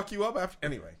Romans fuck you up after.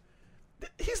 Anyway.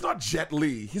 He's not Jet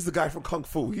Li. He's the guy from Kung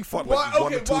Fu. He fought like Why?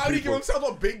 one Okay, or two why would he give people. himself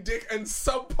a big dick and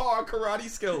subpar karate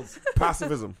skills?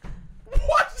 Pacifism.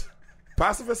 What?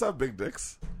 Pacifists have big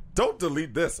dicks. Don't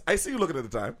delete this. I see you looking at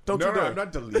the time. Don't No, you do no, it. I'm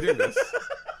not deleting this.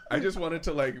 I just wanted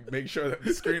to like make sure that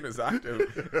the screen is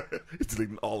active. It's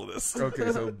deleting all of this.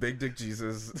 Okay, so Big Dick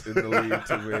Jesus in the lead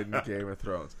to win Game of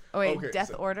Thrones. oh wait, Okay, Death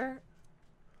so Order.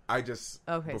 I just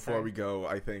Okay, before sorry. we go,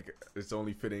 I think it's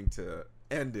only fitting to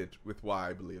end it with why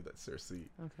I believe that Cersei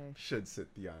Okay. should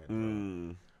sit the Iron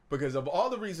Throne. Because of all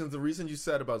the reason you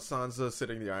said about Sansa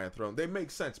sitting the Iron Throne, they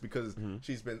make sense because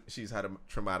she's had a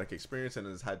traumatic experience and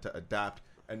has had to adapt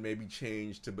and maybe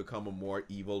change to become a more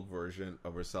evil version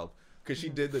of herself. Because she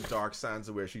did the Dark Sansa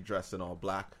where she dressed in all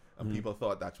black, and people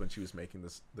thought that's when she was making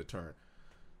the turn.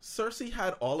 Cersei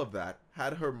had all of that.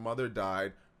 Had her mother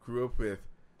died, grew up with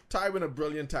Tywin, a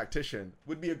brilliant tactician,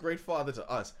 would be a great father to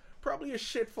us. Probably a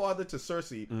shit father to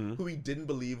Cersei, who he didn't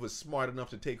believe was smart enough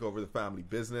to take over the family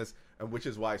business, and which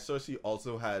is why Cersei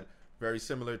also had, very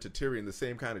similar to Tyrion, the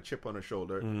same kind of chip on her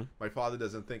shoulder. My father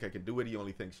doesn't think I can do it. He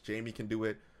only thinks Jaime can do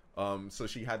it. So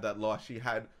she had that loss. She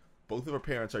had, both of her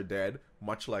parents are dead,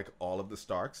 much like all of the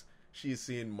Starks. She's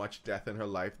seen much death in her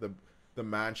life. The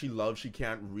man she loves, she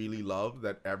can't really love,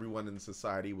 that everyone in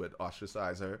society would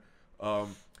ostracize her.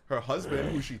 Her husband,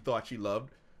 who she thought she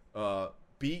loved,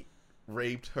 beat,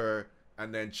 raped her,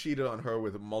 and then cheated on her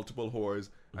with multiple whores,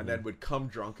 and then would come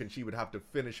drunk and she would have to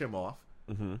finish him off.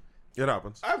 It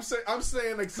happens. I'm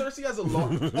saying like Cersei has a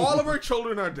lot. All of her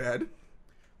children are dead.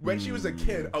 When she was a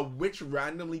kid, a witch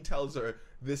randomly tells her,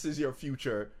 "This is your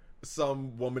future."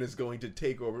 Some woman is going to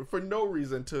take over for no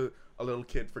reason to a little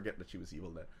kid forget that she was evil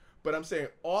then. But I'm saying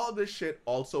all this shit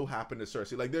also happened to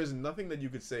Cersei. Like, there's nothing that you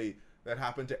could say that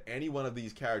happened to any one of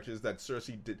these characters that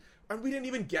Cersei did. And we didn't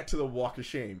even get to the Walk of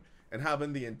Shame and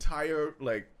having the entire,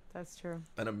 like... That's true.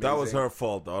 An amazing... That was her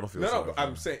fault, though. I don't feel sorry No, for I'm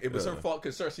her. saying it was her fault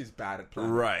because Cersei's bad at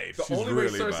planning. Right. The She's only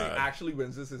really way Cersei bad. actually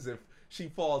wins this is if she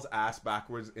falls ass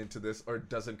backwards into this or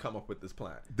doesn't come up with this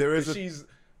plan. There is 'Cause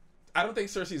I don't think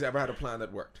Cersei's ever had a plan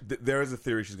that worked. There is a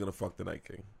theory she's gonna fuck the Night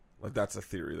King. Like, that's a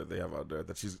theory that they have out there.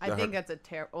 That she's. I think that's a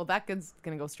terrible. Well, that is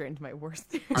going to go straight into my worst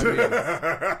theory.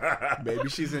 I mean, maybe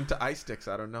she's into ice sticks.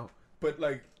 I don't know. But,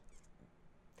 like...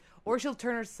 Or she'll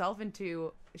turn herself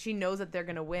into... She knows that they're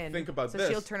going to win. Think about so this.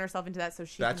 she'll turn herself into that so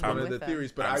she That's can one win of the with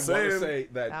theories. But I'm I want saying- to say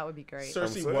that... That would be great.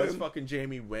 Cersei I'm was saying- fucking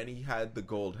Jaime when he had the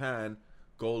gold hand.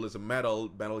 Gold is a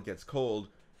metal. Metal gets cold.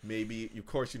 Maybe, of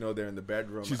course, you know they're in the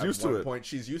bedroom. She's At used one to it. point,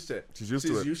 she's used to it. She's used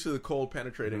to it. used to the cold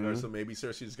penetrating her. So maybe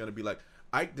Cersei's going to be like,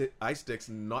 ice sticks,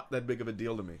 not that big of a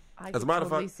deal to me. I As could a matter of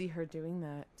totally fact- see her doing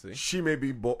that. See? She may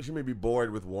be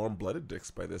bored with warm-blooded dicks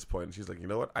by this point. And she's like, you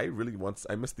know what? I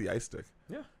missed the ice stick.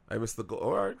 Yeah. I missed the gold.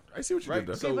 All right, I see what you Right. did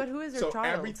there. So, but who is her so child?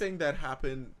 everything that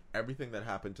happened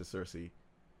to Cersei,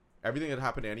 everything that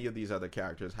happened to any of these other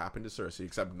characters happened to Cersei,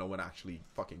 except no one actually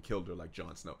fucking killed her like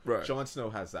Jon Snow. Right. Jon Snow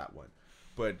has that one,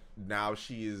 but now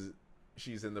she's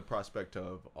in the prospect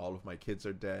of all of my kids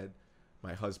are dead.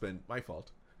 My husband, my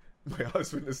fault. My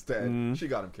husband is dead. She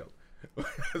got him killed. no,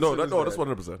 Husband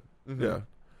is that's dead. 100%. Yeah.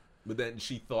 But then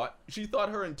she thought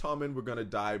her and Tommen were gonna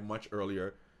die much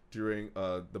earlier during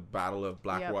the Battle of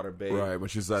Blackwater Bay. Right, when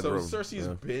she's that So room. Cersei's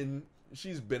Yeah.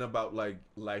 she's been about like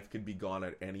life could be gone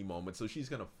at any moment, so she's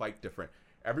gonna fight different.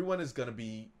 Everyone is gonna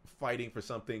be fighting for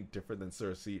something different than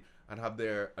Cersei and have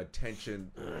their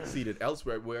attention seated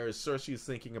elsewhere, whereas Cersei is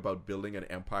thinking about building an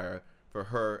empire for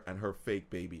her and her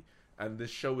fake baby. And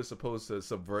this show is supposed to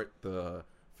subvert the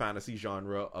fantasy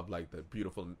genre of like the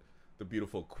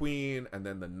beautiful queen and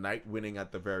then the knight winning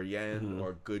at the very end,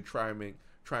 or good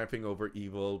triumphing over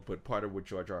evil. But part of what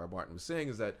George R.R. Martin was saying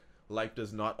is that life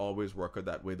does not always work out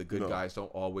that way. The good guys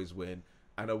don't always win.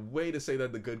 And a way to say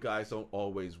that the good guys don't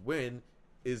always win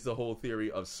is the whole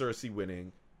theory of Cersei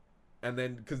winning. And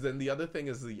then, because then the other thing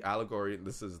is the allegory, and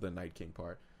this is the Night King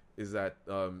part, is that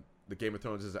the Game of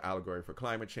Thrones is an allegory for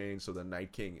climate change, so the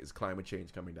Night King is climate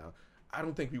change coming down. I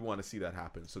don't think we want to see that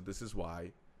happen, so this is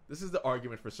the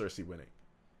argument for Cersei winning.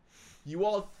 You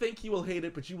all think you will hate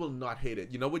it, but you will not hate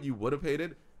it. You know what you would have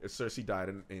hated? If Cersei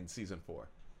died in season 4.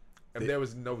 If there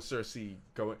was no Cersei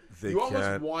going... You almost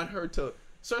can't- want her to...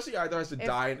 Cersei either has to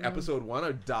die in episode 1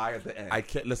 or die at the end. I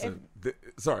can't listen.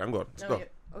 Sorry, I'm going. No, Go.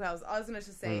 okay, I was going to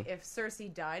just say, if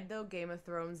Cersei died, though, Game of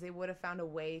Thrones, they would have found a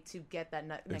way to get that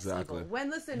next Exactly. evil. When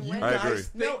You I agree.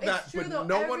 guys No, think that, it's true, but though.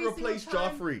 no one Every replaced single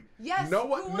time- Joffrey. Yes, no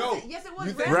one. who was No, it? Yes, it was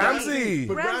You think Ramsay.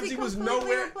 But Ramsay Ramsay was completely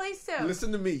nowhere. replaced him.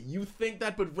 Listen to me. You think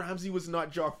that, but Ramsay was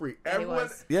not Joffrey. Yeah, he Everyone.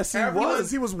 was. Yes, he everyone- was.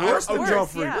 He was worse than Worse,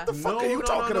 Joffrey. yeah. What the fuck are you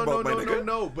talking about, my nigga?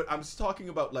 No. But I'm just talking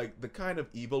about like the kind of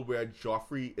evil where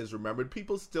Joffrey is remembered.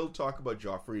 People still talk about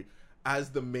Joffrey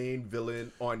as the main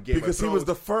villain on Game of Thrones Because he was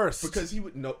the first. because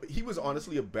he was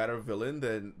honestly a better villain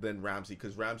than Ramsay,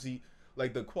 because Ramsay,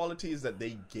 like the qualities that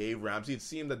they gave Ramsay, it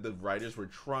seemed that the writers were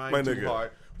trying My too nigga.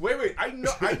 hard. Wait, I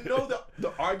know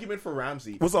the argument for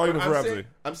Ramsay. What's the argument But for I'm Ramsay? saying-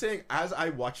 I'm saying as I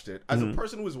watched it, as a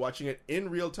person who was watching it in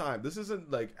real time, this isn't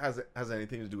like has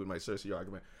anything to do with my Cersei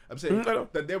argument. I'm saying I know.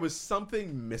 that there was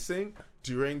something missing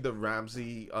during the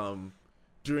Ramsay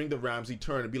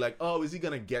turn, and be like, oh, is he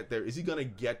gonna get there? Is he gonna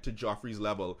get to Joffrey's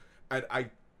level? And I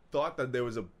thought that there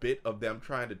was a bit of them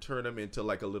trying to turn him into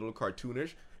like a little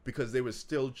cartoonish, because they were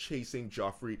still chasing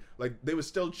Joffrey, like they were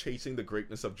still chasing the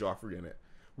greatness of Joffrey in it.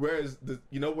 Whereas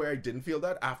where I didn't feel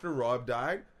that after Robb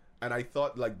died, and I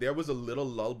thought like there was a little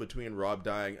lull between Robb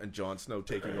dying and Jon Snow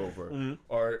taking over,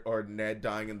 or Ned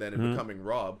dying and then it becoming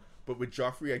Robb. But with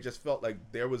Joffrey, I just felt like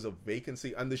there was a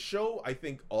vacancy, and the show I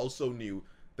think also knew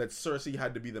that Cersei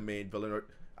had to be the main villain.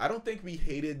 I don't think we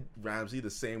hated Ramsay the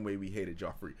same way we hated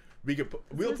Joffrey. We'll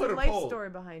There's put a a life poll. story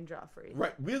behind Joffrey.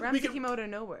 Right, we Ramsay can. came out of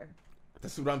nowhere.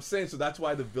 That's what I'm saying. So that's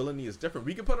why the villainy is different.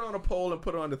 We can put it on a poll and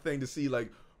put it on the thing to see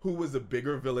like who was the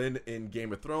bigger villain in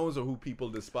Game of Thrones or who people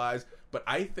despise. But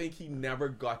I think he never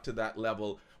got to that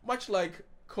level. Much like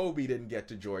Kobe didn't get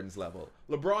to Jordan's level.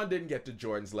 LeBron didn't get to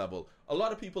Jordan's level. A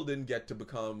lot of people didn't get to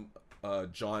become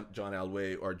John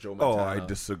Elway or Joe Oh, Montana. I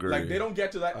disagree. Like they don't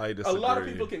get to that. I A lot of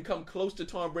disagree. people can come close to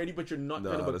Tom Brady, but you're not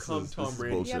No, going to this become is Tom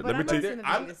Brady. bullshit. Yeah, Let but me I'm tell not you. saying that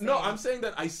I'm, they're the no, same. I'm saying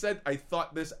that I said I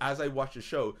thought this as I watched the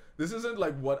show. This isn't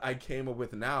like what I came up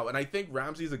with now, and I think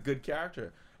Ramsey's a good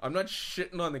character. I'm not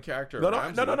shitting on the character. No, of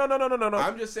no, Ramsey. no.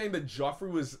 I'm just saying that Joffrey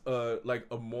was like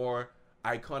a more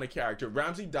iconic character.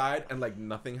 Ramsey died and like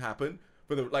nothing happened.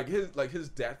 For the his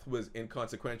death was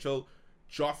inconsequential.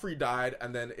 Joffrey died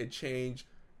and then it changed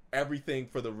everything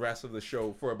for the rest of the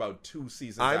show for about 2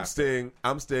 seasons. I'm after.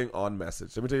 staying on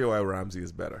message. Let me tell you why Ramsey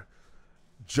is better.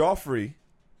 Joffrey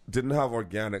didn't have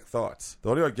organic thoughts. The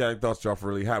only organic thoughts Joffrey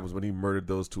really had was when he murdered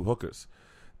those 2 hookers.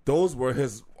 Those were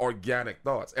his organic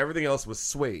thoughts. Everything else was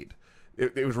swayed.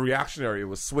 It was reactionary. It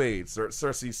was swayed.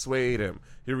 Cersei swayed him.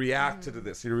 He reacted to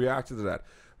this. He reacted to that.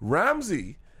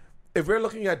 Ramsey, if we're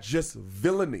looking at just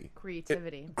villainy,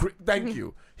 Creativity. thank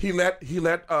you. He let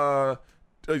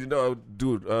dude,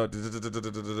 not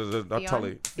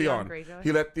Tully, Theon Theon. Greyjoy.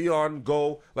 He let Theon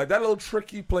go. Like that little trick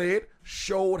he played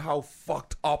showed how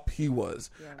fucked up he was.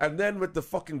 Yeah. And then with the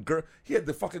fucking girl, he had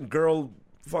the fucking girl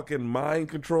fucking mind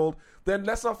controlled. Then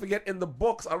let's not forget in the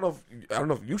books. I don't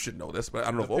know if you should know this, but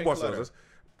I don't know The if Pink Obama knows Letter. this.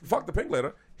 Fuck the Pink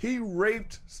Letter. He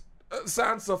raped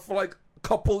Sansa for like a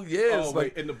couple years. Oh, like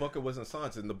wait, in the book it wasn't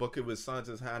Sansa. In the book it was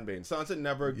Sansa's handmaid. Sansa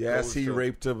never. yes, goes he to...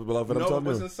 raped her beloved. I'm No, it telling you.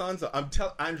 wasn't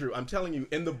Sansa. Andrew, I'm telling you.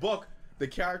 In the book, the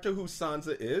character who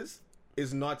Sansa is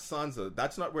not Sansa.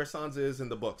 That's not where Sansa is in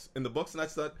the books. In the books,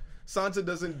 that's not. Sansa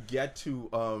doesn't get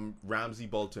to Ramsay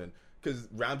Bolton because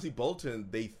Ramsay Bolton,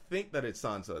 they think that it's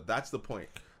Sansa. That's the point.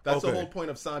 That's the Okay. whole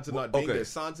point of Sansa not being okay. there.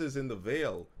 Sansa's in the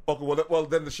Vale. Okay, well,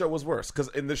 then the show was worse because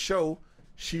in the show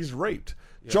she's raped.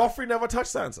 Joffrey never touched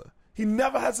Sansa. He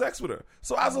never had sex with her.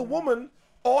 So as a woman,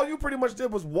 all you pretty much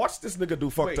did was watch this nigga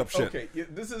do fucked up shit. Okay, yeah,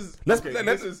 this is. Let's- okay,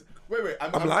 let's- this is. Wait.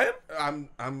 I'm lying?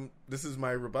 I'm. This is my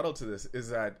rebuttal to this. Is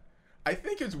that I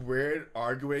think it's weird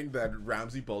arguing that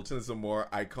Ramsay Bolton is a more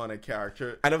iconic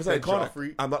character. I never said than iconic.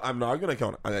 Joffrey. I'm not arguing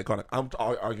iconic. I'm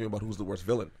arguing about who's the worst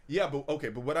villain. Yeah, but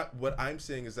what I'm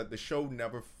saying is that the show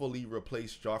never fully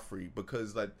replaced Joffrey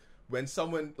because like when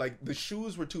someone like the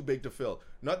shoes were too big to fill.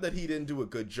 Not that he didn't do a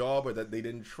good job or that they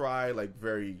didn't try like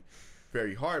very,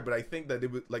 very hard, but I think that it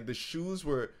was like the shoes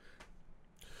were.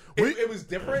 It was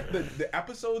different. The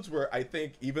episodes were, I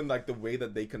think, even like the way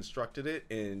that they constructed it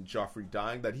in Joffrey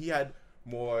dying, that he had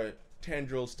more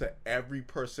tendrils to every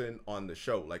person on the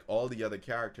show. Like all the other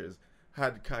characters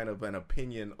had kind of an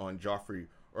opinion on Joffrey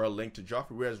or a link to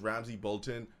Joffrey, whereas Ramsay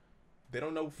Bolton, they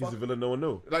don't know. He's a villain no one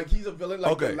knew. Like he's a villain.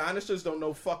 Like Okay. the Lannisters don't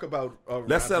know fuck about.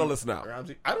 Let's settle this now.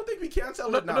 Ramsay. I don't think we can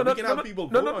settle it now. We can have people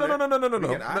no, vote no, on no, it. no, no, no, We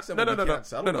no, can ask them, no, but no, we no, can't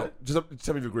settle no. it. Just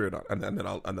tell me if you agree or not, and then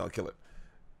I'll kill it.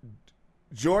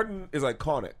 Jordan is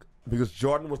iconic because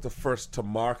Jordan was the first to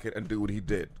market and do what he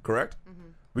did. Correct?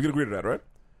 We can agree to that, right?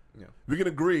 Yeah. We can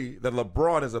agree that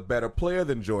LeBron is a better player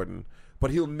than Jordan,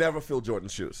 but he'll never fill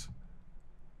Jordan's shoes.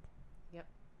 Yep.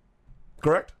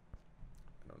 Correct?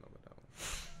 I don't know about that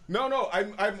one. No.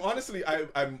 I'm honestly,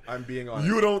 I'm being honest.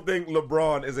 You don't think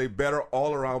LeBron is a better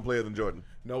all-around player than Jordan?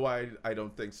 No, I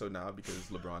don't think so now because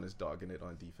LeBron is dogging it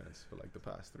on defense for like the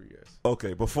past 3 years.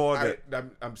 Okay, before that,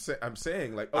 I'm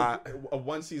saying like a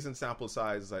one season sample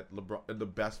size that LeBron, the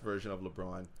best version of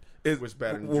LeBron was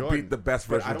better than will Jordan. beat the best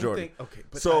But version I of don't Jordan. Think, okay,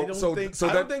 but So- I don't so- think so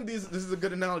I that- don't think this is a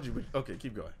good analogy. But okay,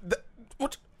 keep going.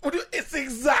 it's the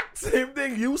exact same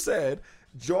thing you said.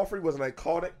 Joffrey was an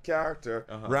iconic character.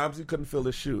 Ramsay couldn't fill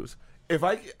his shoes.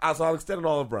 As I'll extend an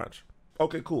olive branch.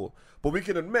 Okay, cool. But we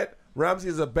can admit Ramsay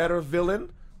is a better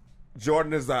villain.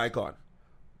 Jordan is the icon.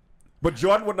 But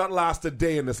Jordan would not last a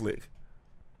day in this league.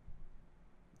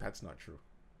 That's not true.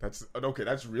 That's okay.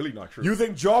 That's really not true. You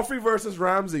think Joffrey versus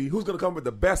Ramsay, who's going to come with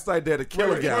the best idea to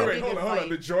kill a gal? Hold on.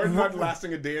 The Jordan not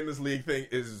lasting a day in this league thing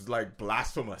is like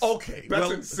blasphemous. Okay, that's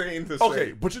well, insane to say.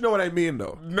 Okay, but you know what I mean,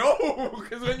 though. No,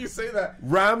 because when you say that,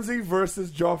 Ramsay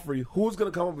versus Joffrey, who's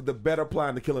going to come up with the better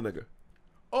plan to kill a nigga?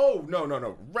 oh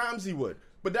no, Ramsay would,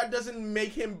 but that doesn't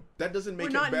make him. That doesn't make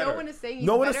We're him not. better. No one is saying he's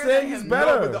No one is better saying than he's him. better.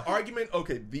 No, but the argument.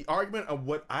 Okay, the argument of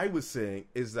what I was saying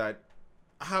is that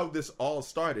how this all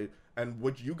started and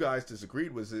what you guys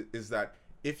disagreed is that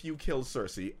if you kill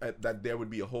Cersei, that there would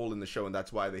be a hole in the show, and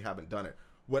that's why they haven't done it.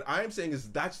 What I'm saying is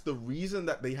that's the reason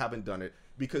that they haven't done it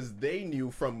because they knew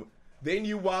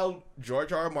while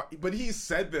George R. R. Martin, but he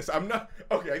said this. I'm not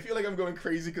okay. I feel like I'm going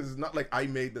crazy because it's not like I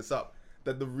made this up.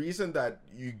 That the reason that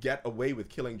you get away with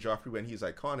killing Joffrey when he's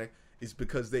iconic is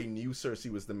because they knew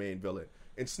Cersei was the main villain.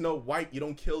 In Snow White, you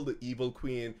don't kill the evil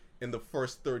queen in the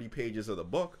first 30 pages of the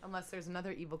book. Unless there's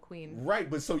another evil queen. Right,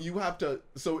 but so you have to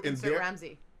Insert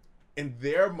Ramsay. in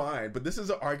their mind, but this is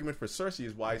an argument for Cersei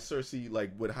is why Cersei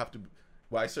like would have to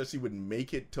why Cersei would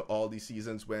make it to all these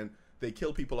seasons when they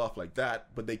kill people off like that,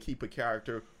 but they keep a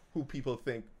character who people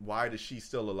think, why is she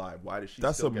still alive? Why does she?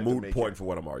 That's still a get to moot make point it? for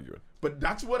what I'm arguing. But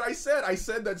that's what I said. I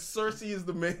said that Cersei is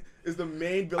the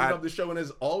main villain of the show and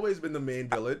has always been the main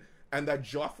villain, and that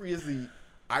Joffrey is the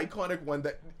iconic one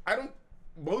that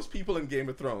most people in Game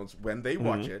of Thrones, when they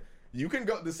watch it, you can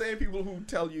go, the same people who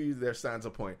tell you their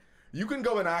Sansa point, you can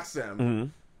go and ask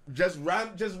them just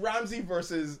Ramsay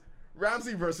versus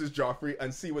Joffrey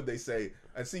and see what they say,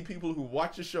 and see people who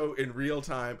watch the show in real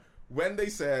time when they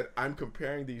said, I'm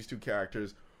comparing these two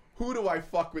characters, who do I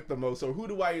fuck with the most, or who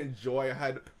do I enjoy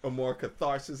had a more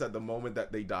catharsis at the moment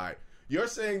that they died? You're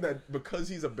saying that because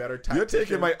he's a better tactician... You're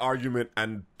taking my argument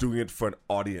and doing it for an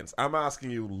audience. I'm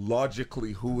asking you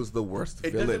logically who is the worst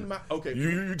villain. Doesn't matter. Okay.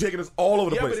 You're taking this all over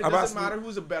the place. But it doesn't matter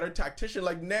who's a better tactician.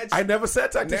 Like Ned... I never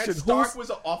said tactician. Ned Stark was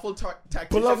an awful tactician.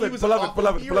 Beloved, He was an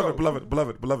awful hero.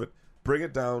 beloved. Bring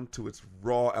it down to its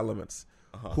raw elements.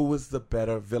 Who is the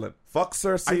better villain? Fuck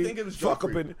Cersei. I think it was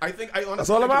Joffrey. I honestly that's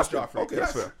all I'm think it was asking. Joffrey. Okay,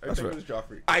 Yes, that's fair. I think it was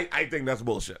Joffrey. I think that's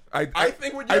bullshit. I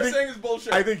think what you're saying is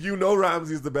bullshit. I think you know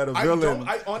Ramsay's the better villain.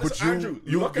 Honestly, Andrew,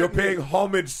 you're paying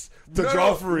homage to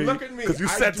Joffrey look at me. because you're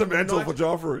sentimental for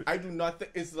Joffrey. I do not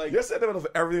think it's like You're sentimental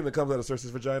for everything that comes out of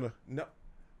Cersei's vagina.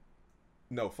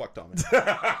 No, fuck Tommy.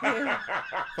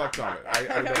 Fuck Tommy.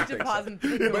 I don't think pause so. and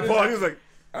think He about was like,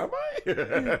 am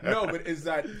I? No, but is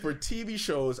that for TV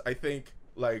shows? I think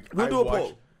We'll do a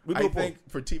poll. I think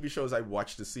for TV shows, I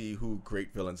watch to see who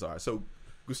great villains are. So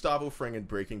Gustavo Fring in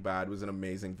Breaking Bad was an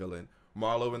amazing villain.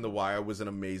 Marlo in The Wire was an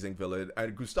amazing villain,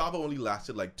 and Gustavo only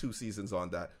lasted like 2 seasons on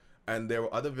that. And there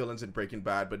were other villains in Breaking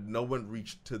Bad, but no one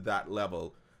reached to that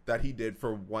level that he did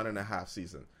for 1.5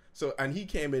 seasons. So, and he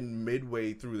came in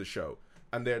midway through the show.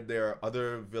 And there are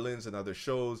other villains in other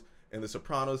shows. In The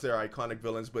Sopranos, there are iconic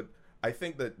villains, but I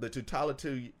think that the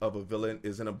totality of a villain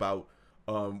isn't about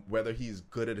whether he's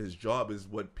good at his job. Is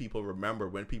what people remember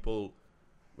when people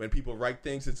write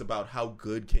things. It's about how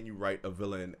good can you write a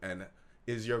villain, and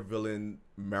is your villain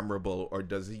memorable, or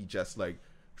does he just like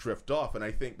drift off? And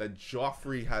I think that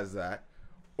Joffrey has that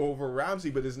over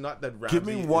Ramsay, but it's not that Ramsay. Give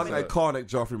me one iconic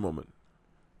Joffrey moment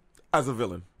as a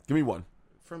villain. Give me one.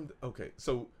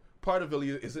 So part of it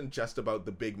isn't just about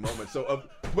the big moment. So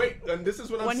wait, and this is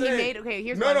what I'm saying. When he made, okay,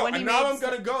 here's no, when he now made, I'm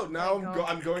gonna go. Now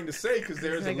I'm going to say, because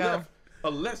there's a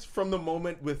list from the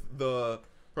moment with the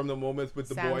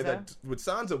boy that with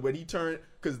Sansa when he turned,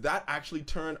 because that actually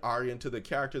turned Arya into the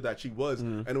character that she was,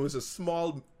 and it was a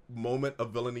small moment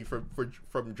of villainy from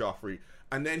Joffrey,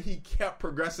 and then he kept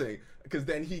progressing because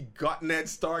then he got Ned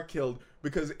Stark killed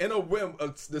because in a whim, a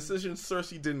decision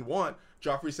Cersei didn't want.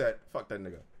 Joffrey said, "Fuck that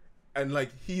nigga," and like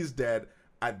he's dead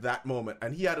at that moment,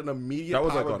 and he had an immediate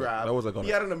power grab. That was iconic. He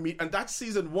had an immediate, and that's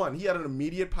season 1. He had an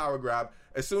immediate power grab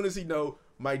as soon as he know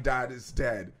my dad is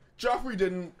dead. Joffrey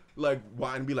didn't like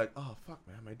whine and be like, "Oh fuck,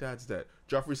 man, my dad's dead."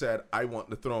 Joffrey said, "I want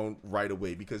the throne right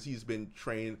away," because he's been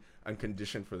trained and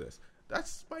conditioned for this.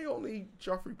 That's my only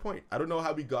Joffrey point. I don't know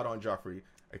how we got on Joffrey.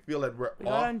 I feel that we're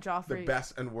off the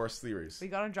best and worst theories. We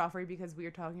got on Joffrey because we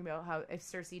were talking about how if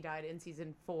Cersei died in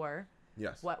season 4,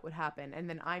 yes, what would happen, and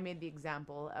then I made the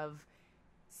example of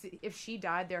if she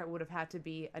died, there would have had to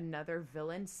be another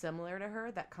villain similar to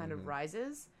her that kind of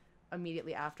rises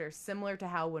immediately after, similar to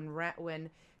how when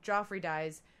Joffrey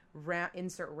dies,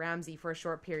 insert Ramsay for a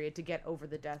short period to get over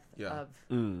the death of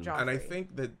Joffrey. And I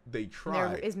think that they try.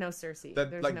 There is no Cersei. That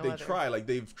There's like no they other. try, like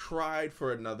they've tried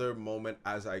for another moment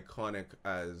as iconic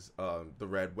as the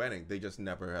Red Wedding. They just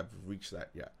never have reached that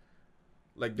yet.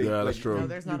 Like they, that's true. No,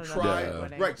 there's not another try, Red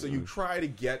Wedding. right? So you try to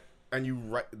get,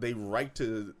 and they write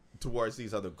towards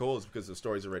these other goals because the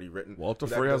story's already written. Walter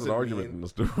That Frey has an doesn't argument mean- in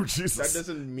this dude. Jesus. That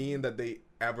doesn't mean that they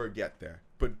ever get there.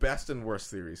 But best and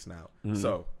worst theories now.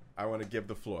 So I want to give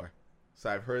the floor. So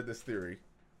I've heard this theory.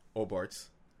 Obarts,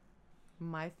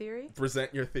 My theory?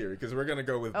 present your theory, because we're going to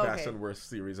go with Okay. best and worst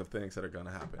theories of things that are going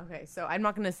to happen. Okay, so I'm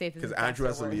not going to say if this is Because Andrew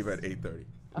has best to or leave worst. at 8:30.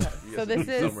 Okay, so this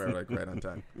is Somewhere like right on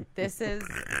time. this is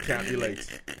Can't be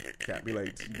late. Can't be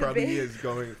late. Probably is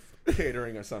going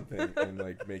catering or something and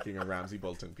like making a Ramsay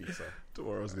Bolton pizza.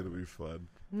 Tomorrow's gonna be fun.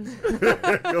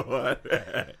 Go on.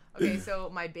 okay. So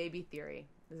my baby theory.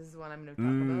 This is what I'm going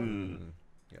to talk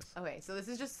Yes. about. Okay, so this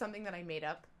is just something that I made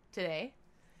up today,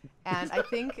 and I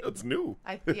think That's new.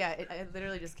 it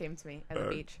literally just came to me at the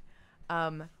beach.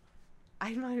 I'm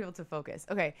not able to focus.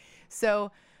 Okay,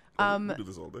 so We do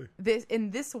this all day.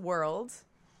 in this world,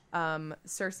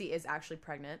 Cersei is actually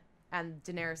pregnant, and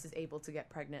Daenerys is able to get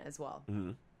pregnant as well.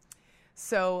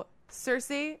 So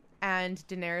Cersei and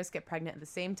Daenerys get pregnant at the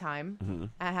same time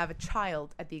and have a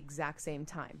child at the exact same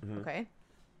time. Okay,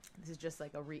 This is just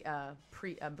like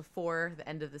before the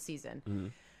end of the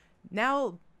season.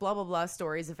 Now, blah blah blah.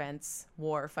 Stories, events,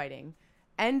 war, fighting.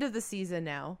 End of the season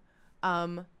now.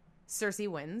 Cersei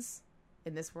wins.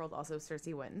 In this world, also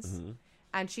Cersei wins,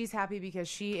 and she's happy because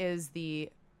she's the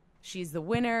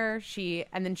winner.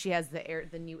 And then she has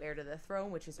the new heir to the throne,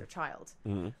 which is her child.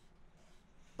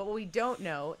 But what we don't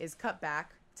know is cut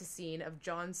back to scene of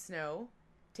Jon Snow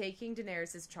taking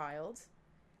Daenerys' child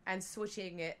and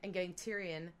switching it and getting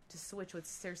Tyrion to switch with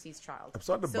Cersei's child. I'm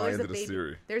starting to buy into this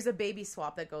theory. There's a baby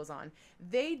swap that goes on.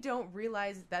 They don't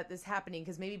realize that this is happening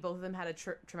because maybe both of them had a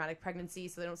traumatic pregnancy,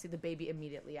 so they don't see the baby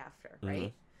immediately after,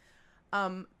 right?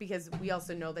 Because we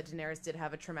also know that Daenerys did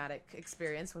have a traumatic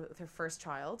experience with her first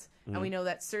child. And we know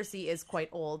that Cersei is quite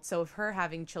old, so if her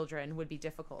having children would be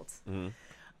difficult.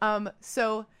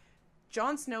 So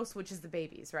Jon Snow switches the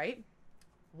babies, right?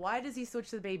 Why does he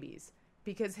switch the babies?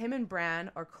 Because him and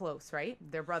Bran are close, right?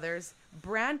 They're brothers.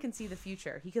 Bran can see the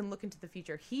future. He can look into the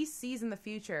future. He sees in the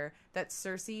future that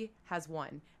Cersei has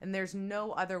won. And there's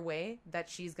no other way that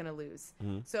she's going to lose.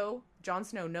 So Jon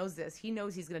Snow knows this. He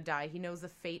knows he's going to die. He knows the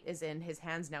fate is in his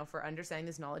hands now for understanding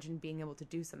this knowledge and being able to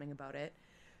do something about it.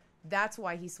 That's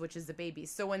why he switches the babies.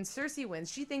 So when Cersei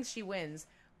wins, she thinks she wins.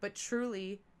 But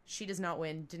truly, she does not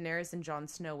win. Daenerys and Jon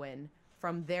Snow win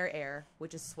from their heir,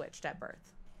 which is switched at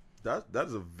birth. That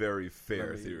is a very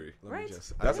fair theory. Right?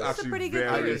 That's That's a actually pretty good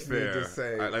very theory. fair. to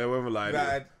say I won't lie to you.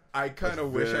 that I kind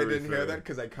of That's wish I very didn't hear fair. that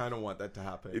because I kind of want that to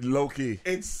happen. Low key.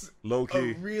 It's Low key.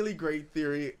 a really great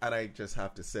theory, and I just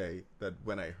have to say that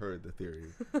when I heard the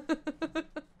theory,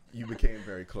 you became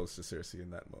very close to Cersei in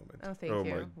that moment. Oh, thank Oh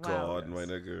you. my Wow. god, my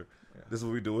nigga. This is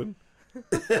what we doing?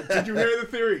 Did you hear the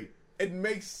theory? It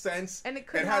makes sense, And it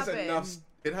could has happen. enough.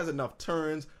 It has enough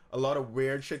turns. A lot of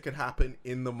weird shit could happen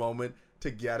in the moment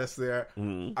to get us there.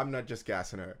 I'm not just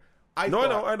gassing her. I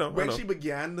know. When she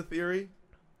began the theory,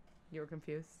 You were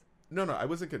confused? no, I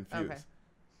wasn't confused. Okay.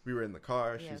 We were in the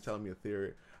car. She was Yes. telling me a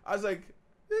theory. I was like,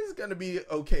 this is gonna be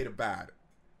okay to bad.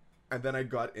 And then I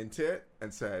got into it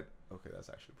and said, okay, that's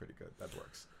actually pretty good. That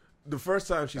works. The first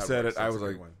time she That said works. it, I That's was a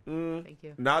like, good Thank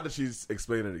you. now that she's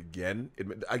explained it again,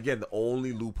 the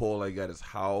only loophole I get is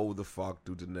how the fuck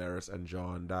do Daenerys and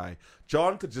Jon die?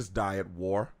 Jon could just die at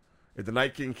war. If the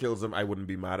Night King kills him, I wouldn't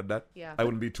be mad at that. Yeah. I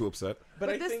wouldn't be too upset. But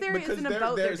I this think theory because isn't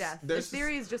about their there's- death. there's This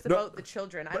theory is just No. about the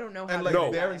children. I don't know how And like they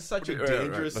No. they're die. in such a Right,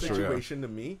 dangerous that's true, yeah. situation to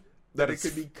me that it That's-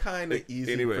 could be kind of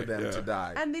easy anyway, for them yeah. to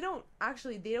die. And they don't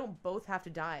both have to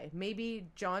die. Maybe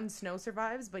Jon Snow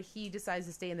survives, but he decides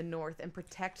to stay in the north and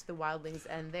protect the wildlings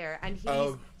and there. And he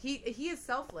is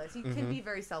selfless. He can be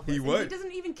very selfless. He And would. He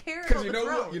doesn't even care Because about you the know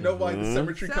throne. what? You know why the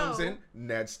cemetery So- comes in?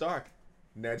 Ned Stark.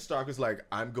 Ned Stark was like,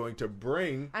 I'm going to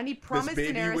bring And he promised this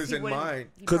baby Daenerys was he in wouldn't.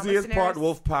 mine. Because he is promised part Daenerys-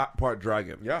 wolf, part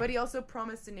dragon. Yeah. But he also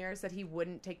promised Daenerys that he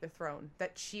wouldn't take the throne,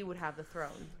 that she would have the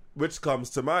throne. Which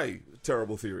comes to my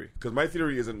terrible theory. Because my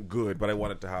theory isn't good, but I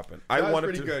want it to happen. I That was wanted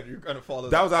pretty to. good. You're going to follow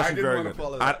that. That was I actually didn't very wanna good.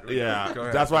 follow that. Yeah, Go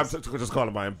ahead. that's why I'm just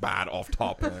calling mine bad off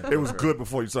top. It was good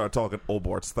before you started talking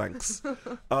Oborts. Thanks.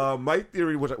 My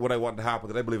theory, what I want to happen,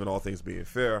 that I believe in all things being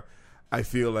fair, I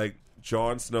feel like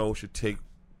Jon Snow should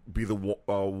be the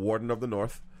warden of the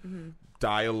North,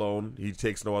 die alone. He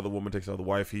takes no other woman, takes no other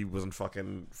wife. He wasn't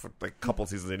fucking for like a couple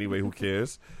seasons anyway. Who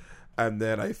cares? And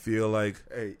then I feel like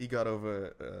Hey, he got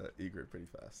over Ygritte pretty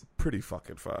fast. pretty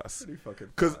fucking fast. Pretty fucking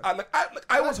fast. Because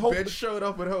I was hoping Bitch showed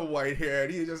up with her white hair,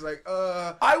 and he's just like,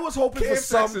 I was hoping for KFX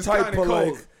some is type kinda of like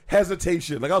cold.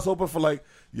 hesitation. Like I was hoping for like,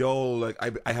 yo, like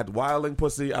I had wildling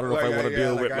pussy. I don't know if I want to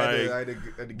deal with I had like.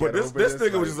 to But get over this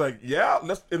nigga was just like, yeah,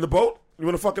 let's in the boat. You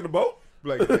want to fuck in the boat?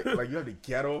 like you have to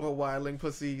get over wildling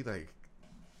pussy. Like,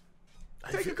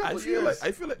 take a couple years.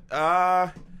 I feel like.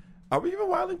 Are we giving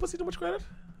wildling pussy too much credit?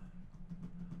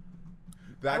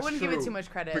 That's I wouldn't give it true, too much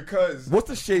credit. because What's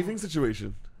the shaving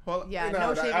situation? well, Yeah, you know,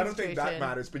 no that- shaving I don't think that situation.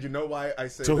 matters. But you know why I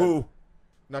say To that? who?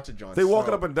 Not to Jon. They walking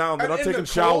Snow. up and down. They're not in taking the cold-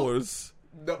 showers.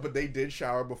 No, but they did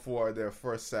shower before their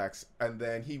first sex, and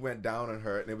then he went down on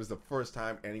her, and it was the first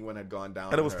time anyone had gone down.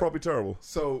 And it on was her. probably terrible.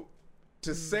 So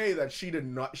to say that she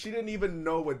didn't even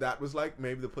know what that was like.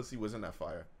 Maybe the pussy wasn't that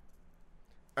fire.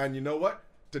 And you know what?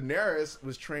 Daenerys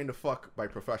was trained to fuck by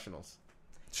professionals.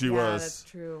 She Yeah, was. that's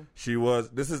true. She was.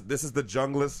 This is the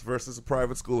junglist versus a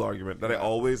private school argument that I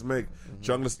always make.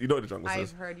 Junglist, you know what the junglist I've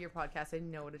is, heard your podcast. I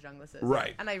know what a junglist is.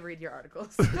 Right. And I read your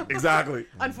articles. exactly.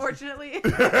 Unfortunately.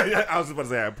 I was about to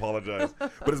say I apologize,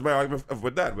 but it's my argument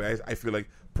with that. Way I feel like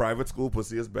private school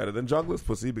pussy is better than junglist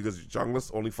pussy because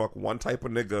junglists only fuck one type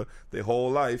of nigga their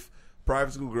whole life.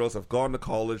 Private school girls have gone to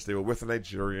college. They were with a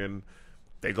Nigerian.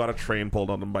 They got a train pulled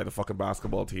on them by the fucking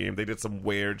basketball team. They did some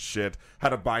weird shit.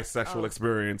 Had a bisexual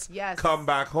experience. Yes. Come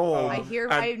back home.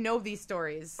 I know these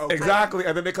stories. Exactly.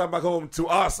 And then they come back home to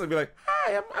us and be like,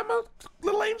 "Hi, I'm a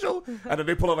little angel." And then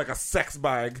they pull out like a sex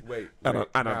bag and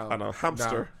a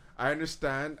hamster. Now, I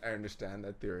understand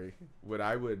that theory. What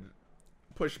I would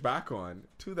push back on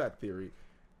to that theory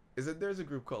is that there's a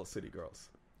group called City Girls.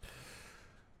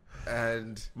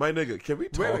 And my nigga, can we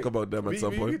talk about them at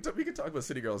some point? We can talk about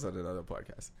City Girls on another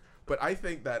podcast. But I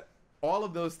think that all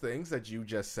of those things that you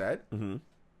just said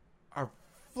are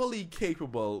fully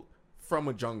capable from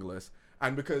a junglist.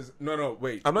 And because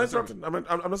wait, I'm not interrupting.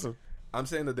 I'm listening. I'm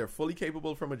saying that they're fully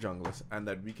capable from a junglist, and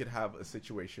that we could have a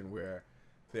situation where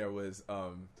there was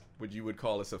what you would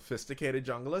call a sophisticated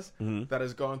junglist that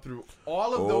has gone through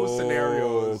all of those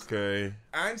scenarios. Okay.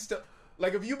 And still,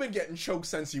 like, if you've been getting choked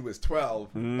since you was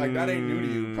 12, like, that ain't new to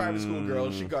you. Private school girl,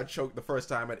 she got choked the first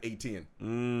time at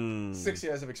 18. 6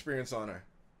 years of experience on her.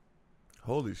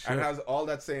 Holy shit. And has all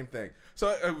that same thing.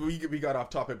 So we got off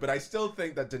topic, but I still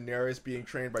think that Daenerys being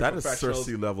trained by professionals...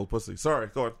 That is Cersei level pussy. Sorry,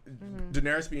 go on.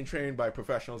 Daenerys being trained by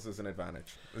professionals is an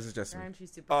advantage. This is just me. Aren't you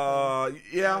super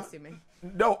yeah. assuming.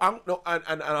 And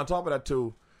on top of that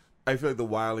too, I feel like the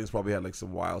wildlings probably had like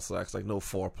some wild sex, like no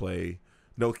foreplay,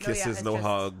 no kisses, no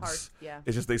hugs. Hard. Yeah.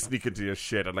 It's just they sneak into your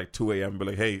shit at like 2 a.m. and be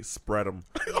like, "Hey, spread them."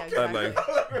 Yeah, exactly. And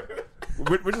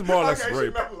like, which is more or less Okay,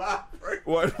 rape. laugh, right?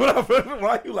 What happened?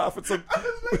 Why are you laughing? So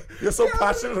you're so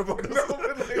passionate about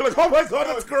this. You're like, "Oh my god,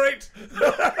 that's great."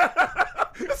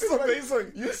 This is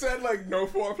amazing. You said like no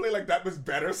foreplay, like that was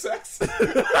better sex.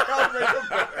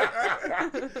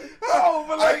 Oh,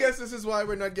 but like, I guess this is why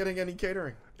we're not getting any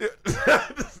catering.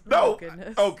 no.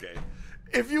 Goodness. Okay.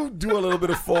 If you do a little bit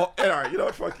of all right, you know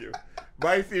what? Fuck you.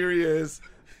 My theory is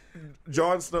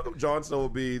Jon Snow will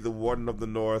be the Warden of the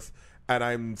North, and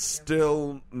I'm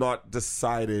still not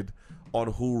decided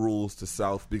on who rules the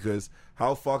South, because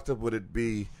how fucked up would it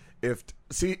be if...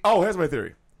 here's my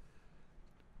theory.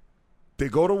 They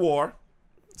go to war,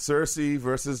 Cersei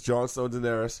versus Jon Snow and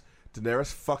Daenerys.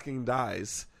 Daenerys fucking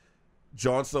dies.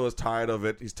 Jon Snow is tired of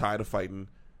it. He's tired of fighting.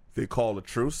 They call a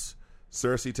truce.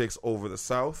 Cersei takes over the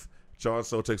South. Jon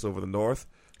Snow takes over the North.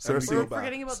 Cersei, We're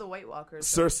forgetting about the White Walkers.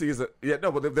 Cersei is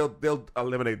but they'll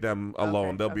eliminate them alone.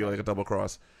 Okay, They'll be like a double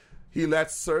cross. He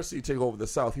lets Cersei take over the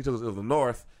South. He takes over the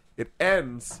North. It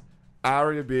ends.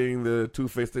 Arya being the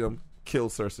two-faced thing,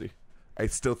 kills Cersei. I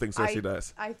still think Cersei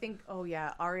dies. I think,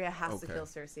 Arya has to kill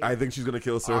Cersei. I think she's gonna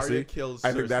kill Cersei. Arya kills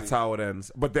I think Cersei. that's how it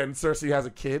ends. But then Cersei has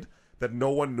a kid that no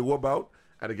one knew about,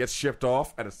 and it gets shipped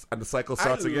off, and the cycle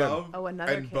starts again.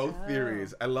 Another in kid. both Oh.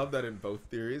 theories. I love that in both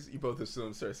theories, you both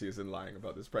assume Cersei isn't lying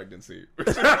about this pregnancy.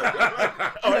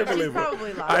 I believe her.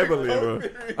 probably lying. I believe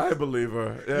her. I believe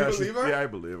her. Yeah, You believe her? Yeah, I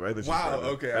believe her. I think she's Wow.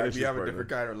 pregnant. Okay, I think we she's have a pregnant. different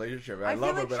kind of relationship. I I feel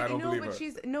love like her, but I don't believe her. but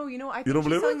she's you know, I You think don't she's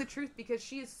believe telling her? the truth because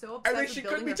she is so I obsessed think with she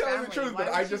building could be her telling the family. truth, Why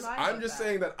but would she lie I'm about just that?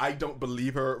 saying that I don't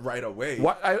believe her right away.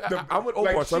 What? I'm with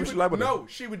Omar, so I'm she lied with her. No,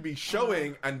 she would be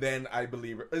showing, and then I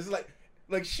believe her. It's like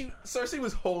Cersei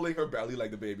was holding her belly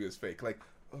like the baby was fake. Like,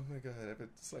 oh my god,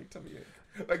 it's like tummy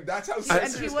ache. Like that's how. And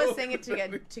Cersei she was holding saying it her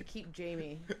belly. to keep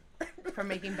Jamie from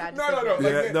making bad No. decisions.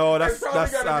 Like, Yeah, no, it's probably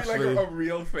that's gotta actually- be like a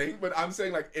real thing. But I'm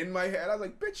saying, like, in my head, I was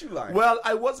like, bitch, you lying. Well,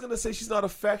 I was gonna say she's not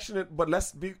affectionate, but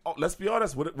let's be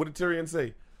honest. What did Tyrion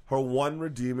say? Her one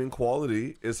redeeming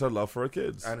quality is her love for her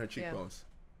kids. And her cheekbones.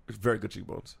 Very good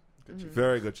cheekbones. Good cheekbones.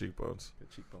 Very good cheekbones.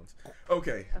 Good cheekbones.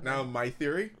 Okay, now my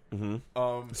theory.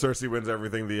 Cersei wins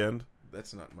everything. The end.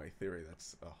 That's not my theory.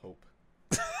 That's a hope.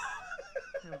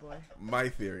 Oh boy. My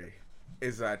theory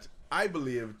is that I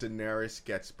believe Daenerys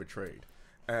gets betrayed,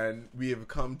 and we have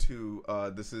come to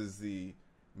this is the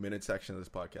minute section of this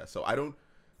podcast. So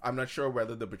I'm not sure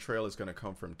whether the betrayal is going to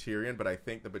come from Tyrion, but I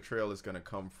think the betrayal is going to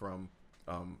come from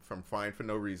Fine for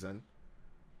No Reason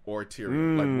or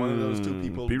Tyrion. Like one of those two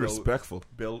people. Be respectful.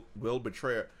 Will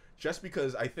betray her, just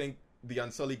because I think the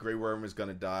Unsullied Grey Worm is going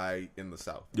to die in the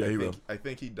South. Yeah, he will. I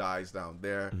think he dies down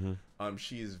there.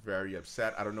 She is very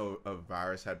upset. I don't know if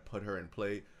Varys had put her in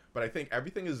play, but I think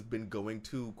everything has been going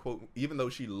to, quote, even though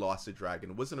she lost the dragon,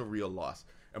 it wasn't a real loss.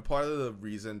 And part of the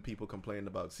reason people complained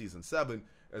about season 7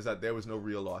 is that there was no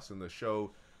real loss in the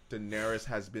show. Daenerys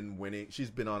has been winning. She's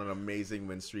been on an amazing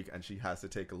win streak, and she has to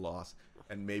take a loss.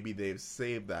 And maybe they've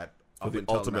saved that With the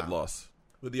ultimate loss.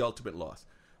 With the ultimate loss.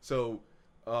 So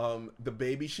the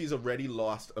baby, she's already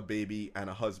lost a baby and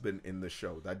a husband in the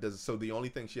show. So the only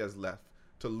thing she has left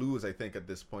to lose, I think, at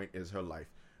this point is her life.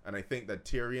 And I think that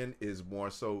Tyrion is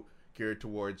more so geared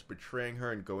towards betraying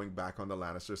her and going back on the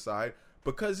Lannister side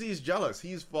because he's jealous.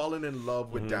 He's fallen in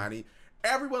love with Dany.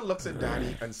 Everyone looks at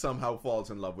Dany and somehow falls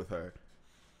in love with her.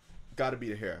 Got to be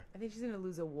the hair. I think she's gonna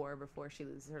lose a war before she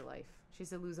loses her life. She's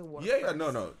to lose a war. Yeah, first.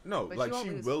 no. But Like she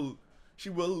she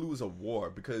won't will lose a war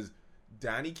because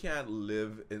Danny can't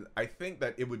live in. I think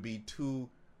that it would be too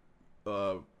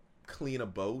clean a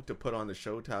bow to put on the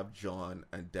show to have Jon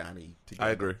and Danny together.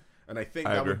 I agree. And I think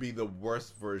I that agree. would be the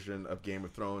worst version of Game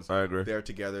of Thrones. I agree. They're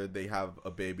together. They have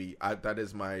a baby. That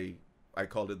is my. I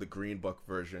called it the Green Book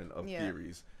version of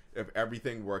theories. If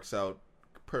everything works out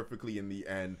perfectly in the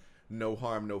end, no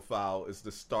harm, no foul. It's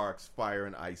the Starks, fire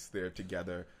and ice. They're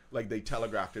together, like they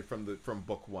telegraphed it from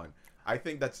book one. I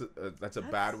think that's a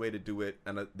bad way to do it.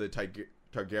 And the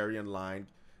Targaryen line,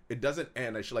 it doesn't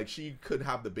end. She could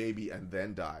have the baby and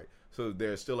then die. So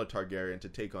there's still a Targaryen to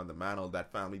take on the mantle.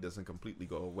 That family doesn't completely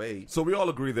go away. So we all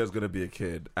agree there's going to be a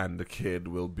kid, and the kid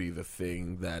will be the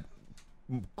thing that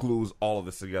glues all of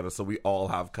this together. So we all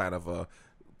have kind of a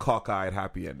cockeyed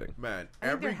happy ending. Man, I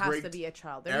think there has to be a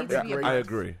child. There needs to be a birth. I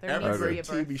agree. There every needs to be great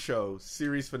a birth. TV show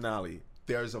series finale,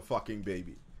 there's a fucking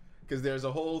baby, because there's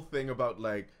a whole thing about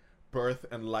like birth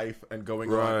and life and going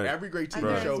on. Right. Every great And TV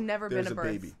there's show, never there's been a birth.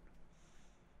 baby.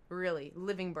 Really,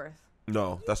 living birth.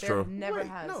 No, that's There true. never Wait,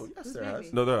 has. no, yes, Who's there baby?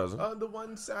 has. No, there hasn't. The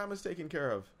one Sam is taken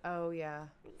care of. Oh yeah,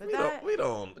 but we that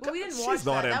don't. well, we didn't She's watch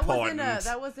not that. important.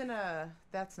 That wasn't a.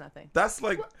 That's nothing. That's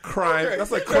like crime. Okay,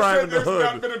 That's like let's crime say in the there's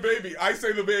not hood. been a baby. I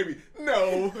say the baby.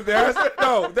 No, There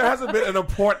hasn't been an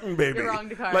important baby. You're wrong,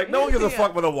 Dakari. Like no one gives a Yeah.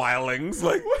 fuck about the wildlings.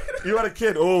 Like you had a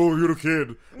kid. Oh, you're the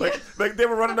kid. Like they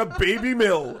were running a baby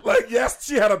mill. Like yes,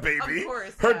 she had a baby. Of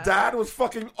course, Her yeah. dad was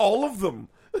fucking all of them.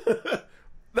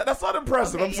 That's not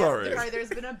impressive. Okay, I'm yes, sorry. Dakari, there's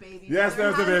been a baby. Yes,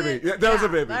 There there's a baby. hasn't- Yeah, there was a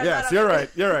baby. that- Yes, that- you're right.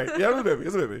 You're right. Yeah, there's a baby.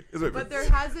 It's a baby. It's a baby. But there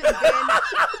hasn't been.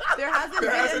 There hasn't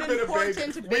been an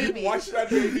important baby. We watched that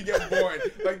baby get born.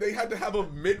 Like they had to have a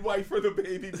midwife for the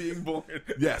baby being born.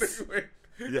 Yes.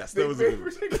 Yes, They there was a paid baby.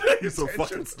 for taking You're so attention.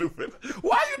 fucking stupid.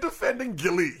 Why are you defending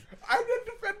Gilly? I'm not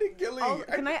defending Gilly.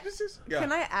 Can Yeah.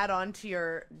 I add on to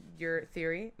your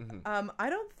theory? Mm-hmm. I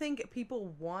don't think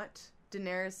people want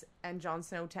Daenerys and Jon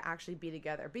Snow to actually be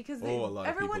together because A lot of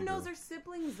everyone people knows do. they're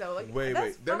siblings though. Like, Wait,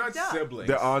 that's they're not fucked up. siblings.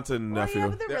 They're aunt and Well, nephew. yeah,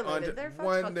 but they're They're related. under- They're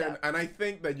one, fucked they're- up. and I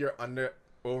think that you're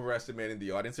overestimating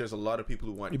the audience. There's a lot of people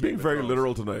who want. You're Game being of very Thrones.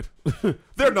 literal tonight.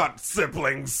 They're not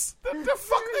siblings. They're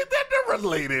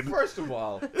related. First of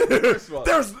all,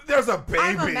 There's a baby.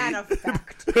 I'm a man of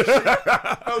fact.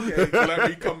 okay, let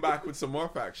me come back with some more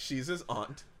facts. She's his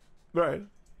aunt. Right.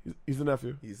 He's a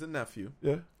nephew. He's a nephew.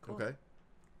 Yeah. Okay.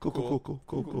 Cool.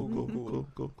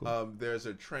 There's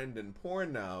a trend in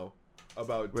porn now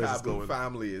about Where's this taboo going?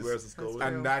 families. Where's this going?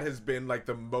 And that has been like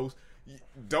the most.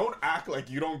 Don't act like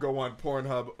you don't go on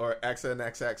Pornhub or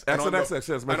XNXX. XNXX,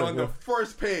 yes, my and on thing, the yeah.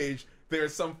 first page,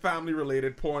 there's some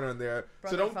family-related porn on there.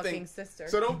 Brother so don't fucking think. sister.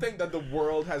 So don't think that the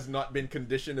world has not been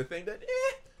conditioned to think that.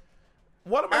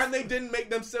 What am I? And they didn't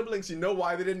make them siblings. You know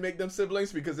why they didn't make them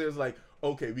siblings? Because it was like,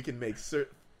 okay, we can make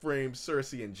frame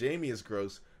Cersei and Jaime as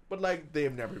gross, but like they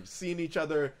have never seen each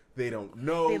other. They don't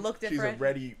know. They look She's different.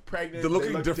 already pregnant. They're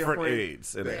looking look different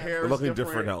aids. The in it. hair They're is looking different.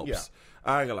 different helps. Yeah.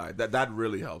 I ain't gonna lie. That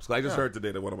really helps. I just heard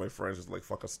today that one of my friends is like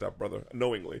fuck a stepbrother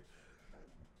knowingly.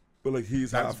 But like he's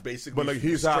That's half, basically but like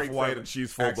he's half straight white from and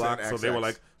she's full X and black. So they were XX.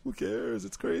 like, "Who cares?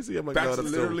 It's crazy." I'm like, That's no,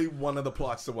 that's literally one of the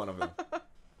plots to one of them.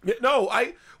 Yeah, no,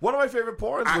 one of my favorite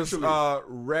porns Actually. was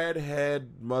redhead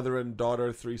mother and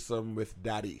daughter threesome with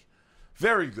daddy.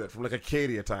 Very good from like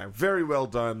Acadia time. Very well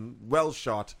done, well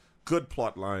shot, good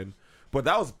plot line. But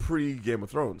that was pre Game of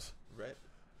Thrones. Right?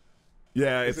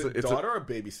 Yeah, Is it's it it's daughter or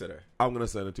babysitter? I'm gonna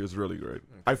send it to you. It's really great.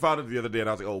 I found it the other day and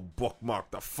I was like, "Oh, bookmark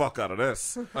the fuck out of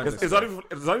this." It's not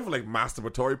even like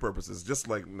masturbatory purposes. Just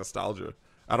like nostalgia.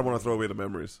 I don't want to throw away the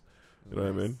memories. You know what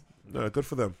I mean? Good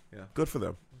for them. Yeah. Good for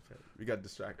them. We got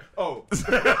distracted. Oh,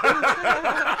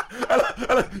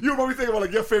 You were probably thinking about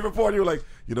like your favorite porn. You were like,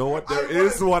 you know what? There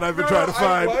is one I've been No, trying to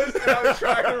find. I was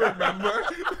trying to remember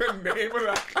the name of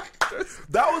that.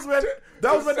 That was when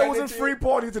there send wasn't it to free you.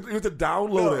 porn. You had to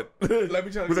download it. Let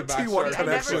me tell you with a the T1 backstory. I never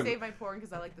connection. save my porn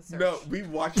because I like the search. No, we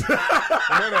watched.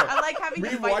 I like having We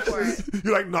to fight watched for this- it.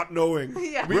 You're like not knowing.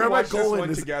 Yeah. We Where am I watched this going? one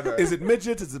Is, together. is it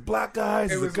midgets? Is it black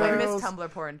guys? It Is it was like- I miss girls?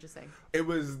 Tumblr porn. Just saying. It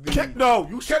was the. No,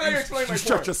 you Can I you- explain my you shut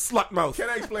porn? your slut mouth. Can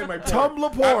I explain my porn?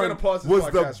 Tumblr I'm gonna porn pause this was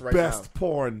podcast the right best now.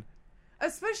 porn.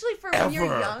 Especially for when you're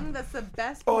Ever. young, that's the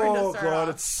best porn Oh to start god, off.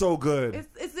 it's so good.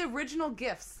 It's the original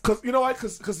gifts. Cause you know why?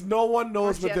 Cause no one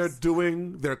knows Or what they're gifs.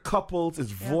 doing. They're couples.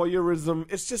 It's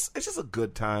voyeurism. It's just a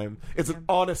good time. It's an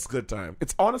honest good time.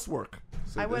 It's honest work.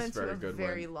 So I went this into a good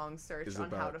very one long search is on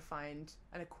how about- to find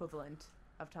an equivalent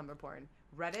of Tumblr porn.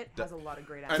 Reddit has a lot of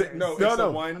great I answers. think, no, No, it's no.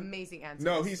 the one. Amazing answers.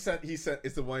 No, he sent.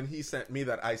 It's the one he sent me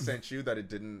that I sent you that it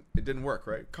didn't work,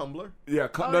 right? Tumblr. Yeah,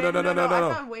 Oh, no.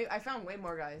 I found way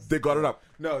more guys. They got it up.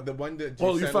 No, the one that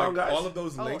Oh, you sent, found like, guys? all of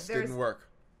those Oh, links there's- didn't work.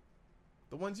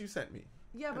 The ones you sent me.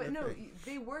 Yeah, but the no, thing.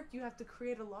 they work. You have to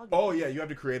create a login. Oh yeah, you have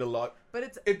to create a log. But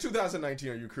it's In 2019,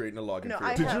 are you creating a login? No, for I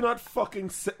your Did have- you not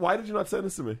fucking? Why did you not send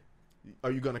this to me?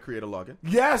 Are you gonna create a login?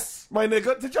 Yes, my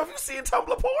nigga. Have you seen Tumblr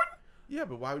porn? Yeah,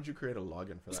 but why would you create a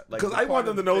login for that? Like, Because the I part want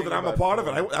them to of know the that thing I'm a about part of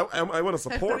it. porn- I want to I want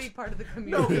support. to be part of the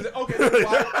No, community. 'cause- okay. Then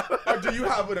why, or do you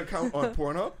have an account on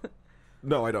Pornhub?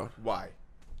 No, I don't. Why?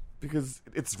 Because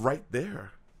it's right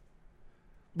there.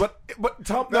 But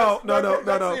Tom, That's no.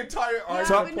 the entire art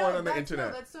Yeah, of but porn no, on the that's,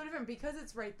 internet. No, that's so different because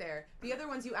it's right there. The other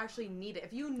ones you actually need it.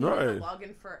 If you need Right. a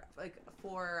login for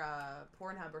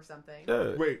Pornhub or something.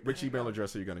 Yeah. Wait, which email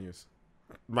address are you gonna use?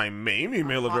 My main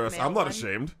email A address. Hotmail I'm not one?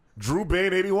 ashamed.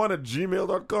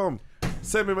 DrewBain81@gmail.com.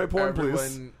 Send me my porn, please.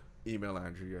 Everyone, email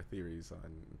Andrew your theories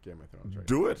on Game of Thrones. Right?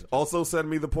 Do it. Also, send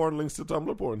me the porn links to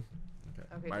Tumblr porn.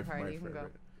 Okay, My Jakari, you can go.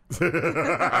 favorite.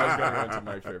 I was gonna go into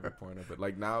my favorite porno, but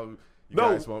like now you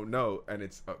No. guys won't know, and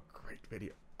it's a great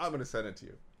video. I'm gonna send it to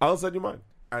you, I'll send you mine.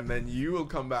 and then you will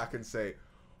come back and say,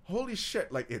 "Holy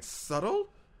shit! Like it's subtle,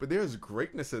 but there's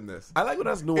greatness in this." I like when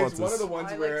that's nuances. It's one of the ones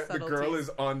I like where the girl subtleties. is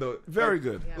on the Very like,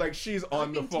 good. Yeah. Like she's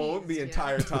on the being phone the teased,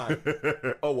 entire time.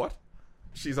 Oh, what?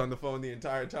 She's on the phone the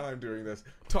entire time doing this,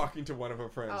 talking to one of her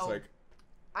friends. Oh. Like,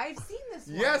 I've seen this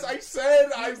one. yes, I said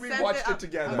we sent watched it it up.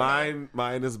 together. Okay.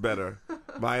 Mine is better.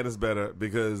 Mine is better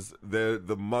because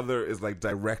the mother is like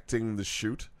directing the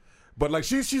shoot, but like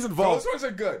she's involved. Those ones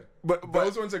are good. But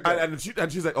those ones are good.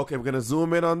 and she's like, okay, we're gonna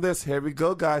zoom in on this. Here we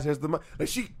go, guys. Here's the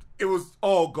like it was,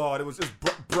 oh god, it was just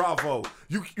bravo.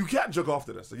 You can't jerk off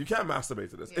to this. Like, you can't masturbate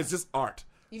to this. Yeah. It's just art.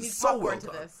 You need so popcorn well to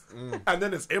done. this. And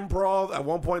then it's improv. At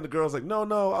one point, the girl's like,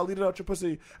 no, I'll eat it out your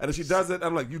pussy. And then she does it.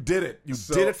 I'm like, you did it. You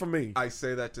So, did it for me. I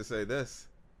say that to say this.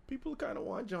 People kind of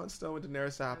want Jon Snow and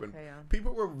Daenerys to happen. Okay, yeah.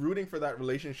 People were rooting for that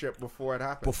relationship before it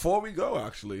happened. Before we go,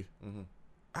 actually,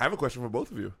 I have a question for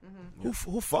both of you. Who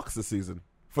fucks this season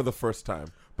for the first time?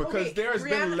 Because Okay, there's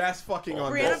been Brianna- less fucking on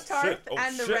Brienne this. of Tarth shit. Oh,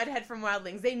 and the shit. redhead from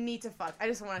Wildlings. They need to fuck. I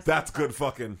just want to say That's fuck. good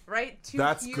fucking. Right? Two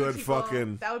That's cute good people.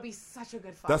 fucking. That would be such a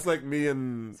good fuck. That's like me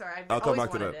and. Sorry, I've I'll come always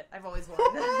back to wanted that. it. I've always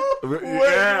wanted it. Wait,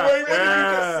 Yeah, what did you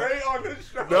yeah. just say on this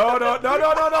show?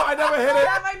 No, I never hit it.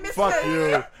 Damn, I missed Fuck it.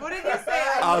 you. What did you say?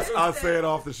 I missed I'll say it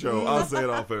off the show. I'll say it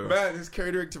off air. Man, his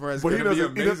character tomorrow is But going he to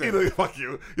be doesn't. amazing. Fuck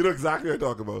you. You know exactly what I'm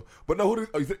talking about. But no, who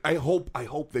do you think? I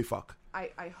hope they fuck. I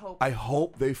hope. I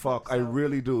hope they fuck. I So.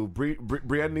 really do.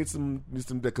 Brienne needs some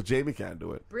dick because Jamie can't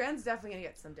do it. Brienne's definitely gonna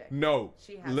get some dick. No.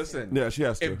 She has Listen. Yeah, she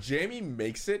has to. If Jamie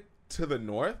makes it to the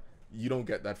north, you don't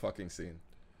get that fucking scene.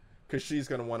 Because she's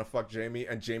going to want to fuck Jamie,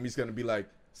 and Jamie's going to be like,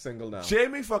 single now.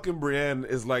 Jamie fucking Brienne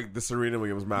is like the Serena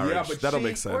Williams marriage. Yeah, but That'll she-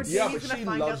 make Or sense. Yeah, Jamie's but gonna she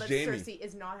find loves out that Jamie. Cersei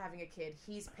is not having a kid.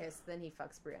 He's pissed. Then he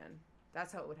fucks Brienne.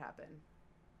 That's how it would happen.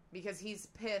 Because he's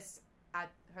pissed at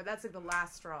her. That's like the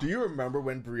last straw. Do you remember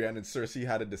when Brienne and Cersei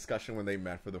had a discussion when they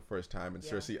met for the first time, and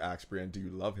Yeah. Cersei asked Brienne, "Do you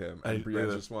love him?" I- And Brienne's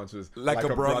yeah. response was, Like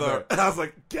a brother. I was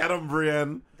like, get him,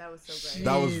 Brienne. That was so She great.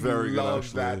 That was very good, loved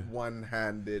actually. that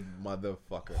one-handed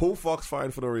motherfucker. Who fucks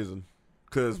fine for no reason?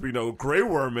 Because we know Grey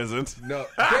Worm isn't. No,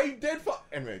 they did fuck.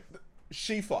 Anyway,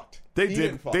 she fucked. They He did.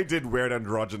 didn't fuck. They did weird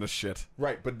androgynous shit.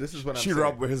 Right, but this is what I'm She saying.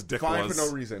 rubbed where his dick Fine was. for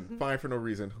no reason. Fine for no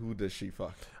reason. Who does she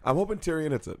fuck? I'm hoping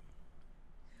Tyrion hits it.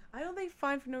 I don't think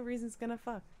Fine for No Reason's gonna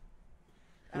fuck.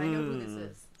 And I know who this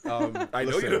is. I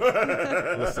know you do.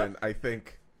 Listen, I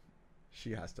think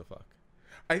she has to fuck.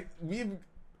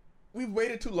 We've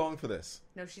waited too long for this.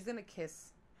 No, she's gonna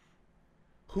kiss.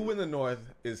 Who in the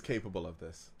north is capable of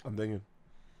this? I'm thinking.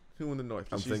 Who in the north?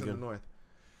 'Cause I'm she's in thinking. the north.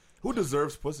 Who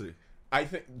deserves pussy? I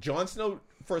think Jon Snow.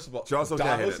 First of all, Jon Snow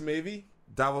can't hit Davos it. maybe.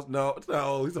 Davos, no,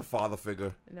 he's a father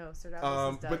figure. No, Sir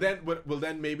Davos is done. But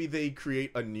then maybe they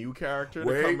create a new character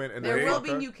Wait. to come in and there then will fuck be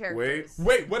her. new characters.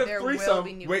 Wait, what if There threesome? will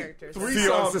be new Wait, characters. threesome.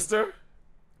 Theon's sister?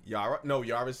 Yara? No,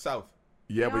 Yara's south.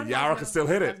 Yeah, but Yara can still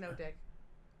hit it. No dick.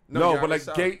 No, Yara's but like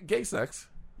south. gay sex.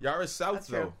 Yara's south That's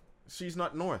though. true. She's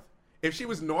not north. If she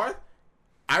was north,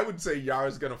 I would say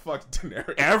Yara's gonna fuck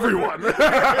Daenerys. Everyone.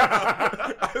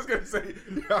 I was gonna say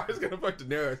Yara's gonna fuck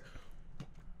Daenerys.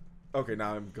 Okay,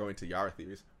 now I'm going to Yara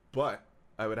theories, but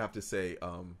I would have to say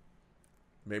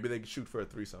maybe they shoot for a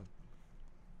threesome.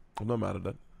 I'm not mad at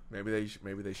that. Maybe they shoot.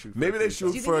 For Maybe a they threesome.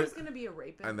 shoot Do you think for. there's gonna be a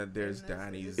raping? And then there's in this?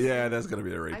 Dany's- Yeah, that's gonna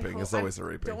be a I raping. hope- It's always a I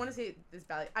raping. don't want to say this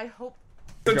badly. I hope.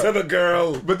 To the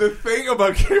girl. But the thing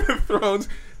about Game of Thrones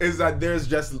is that there's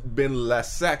just been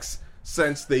less sex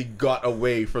since they got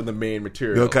away from the main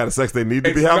material. You know what kind of sex they need to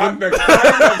It's be having? not the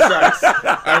kind of sex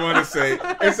I want to say.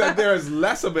 It's that there is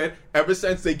less of it ever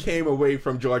since they came away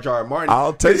from George R. R. Martin.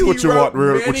 I'll tell you what He you wrote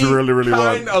want, what you really, really many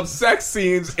want. kind of sex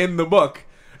scenes in the book,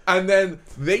 and then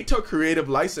they took creative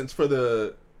license for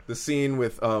the scene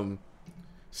with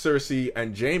Cersei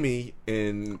and Jaime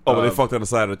in. Oh, when they fucked on the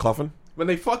side of the coffin? When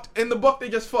they fucked in the book, they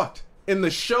just fucked. In the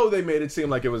show, they made it seem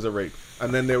like it was a rape,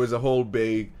 and then there was a whole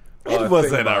big. It thing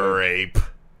wasn't about a it. rape.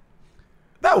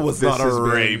 That was This not has a been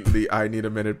rape. the I Need a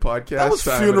Minute podcast. That was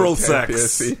Simon funeral and sex. 10th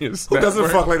Seniors Who doesn't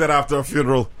Network. fuck like that after a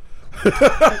funeral?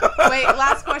 Wait,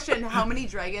 last question. How many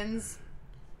dragons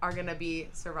are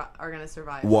gonna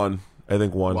survive? One. I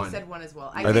think one. You said one as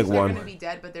well. I think think they're one. gonna be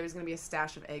dead, but there's gonna be a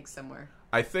stash of eggs somewhere.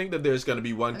 I think that there's going to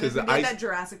be one And there's because gonna be that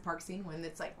Jurassic Park scene when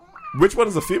it's like. Which one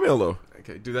is a female, though?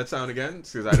 Okay, do that sound again?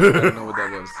 Because I don't know what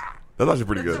that was. That's actually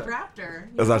pretty That's good. a raptor.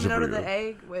 That's Coming actually out of pretty the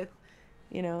egg with,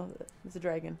 it's a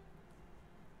dragon.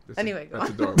 This Anyway, is, go that's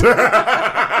on. adorable.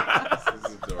 This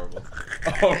is adorable.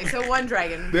 Okay, so one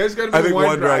dragon. There's going to I be think one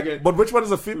one dragon. dragon. But which one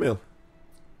is a female?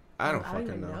 I don't I don't fucking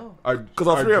even know. know. Because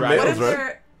all three are What males, if right?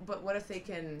 they're? But what if they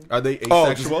can? Are they Oh,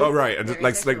 asexual? right. And They're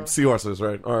like asexual. seahorses,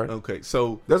 right? All right. Okay,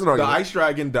 so There's an the argument. ice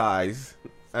dragon dies.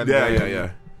 And Yeah,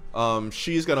 then, yeah.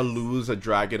 She's gonna lose a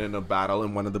dragon in a battle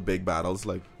in one of the big battles.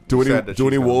 Like, Do you any said that do she's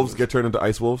any gonna wolves lose. get turned into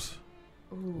ice wolves?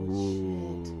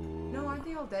 Ooh, shit. No, aren't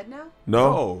they all dead now?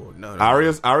 No. No.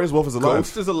 Arya's wolf is alive.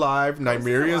 Ghost is alive.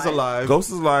 Nymeria's alive. Ghost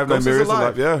is alive. Ghost is Nymeria's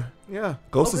alive. alive. Yeah. Yeah.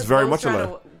 Ghost is very much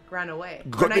alive. Ran away.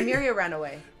 Go- Or Nymeria ran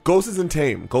away. Ghost isn't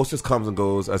tame. Ghost just comes and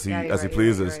goes as he Yeah, you're as he right, you're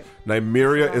right, pleases. you're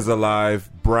Nymeria Yeah. is alive.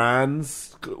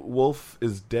 Bran's wolf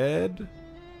is dead.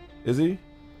 Is he?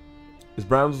 Is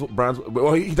Bran's?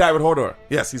 Well, he died with Hodor.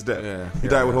 Yes, he's dead. Yeah. He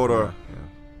died with Hodor. Yeah.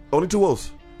 Only 2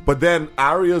 wolves. But then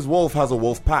Arya's wolf has a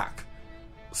wolf pack.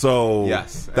 So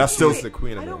Yes. that's And still. she's the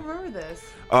queen of I it. don't remember this.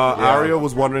 Yeah. Arya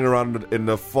was wandering around in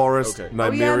the forest. Okay. Oh, yeah,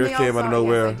 and Nymeria they came all out of saw it. Yes,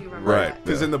 nowhere. I do remember Right. that.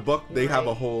 Because in the book they You're have a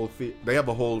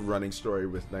right. whole running story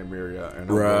with Nymeria and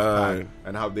her Right. wolf pack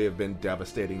and how they have been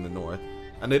devastating the North,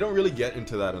 and they don't really get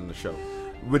into that on the show.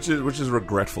 Which is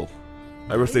regretful.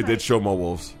 I wish they They did might. show more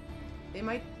wolves. They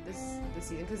might this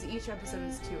season because each episode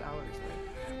is 2 hours.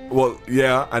 Right? Well,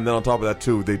 yeah, and then on top of that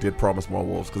too, they did promise more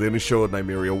wolves because they only showed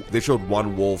Nymeria. They showed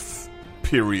 1 wolf,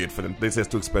 period, for them. They said it's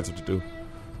too expensive to do.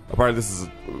 Apparently, this is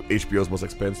HBO's most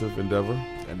expensive endeavor.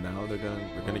 And now they're gonna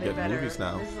They get better- movies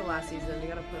now. This is the last season. They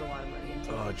gotta put a lot of money into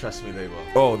it. Oh, trust me, they will.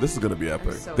 Oh, this is gonna be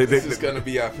epic. so They, This is gonna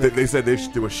be epic. they said they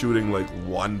were shooting like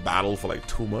 1 battle for like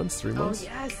 2 months, 3 Oh months.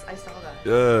 yes, I saw that.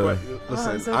 Yeah. But,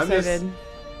 listen, I'm so I'm just excited.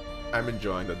 I'm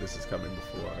enjoying that this is coming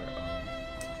before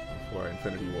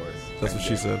Infinity Wars. That's what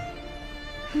she said.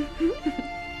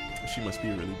 She must be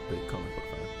a really big comic book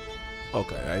fan.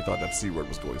 Okay, I thought that C word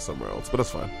was going somewhere else, but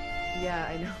that's fine. Yeah,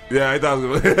 I know. Yeah, I thought it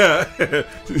was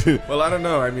gonna. Well, I don't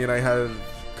know. I mean, I had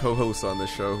co-hosts on the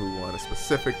show who want a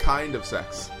specific kind of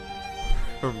sex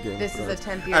from Game This of is a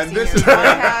Thrones. 10th year And senior this is-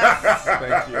 podcast.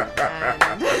 Thank you.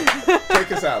 And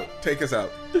Take us out. Take us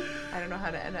out. I don't know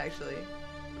how to end actually.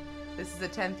 This is the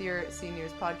 10th year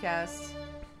seniors podcast.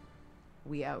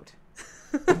 We out.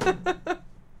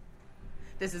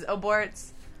 This is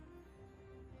Oborts.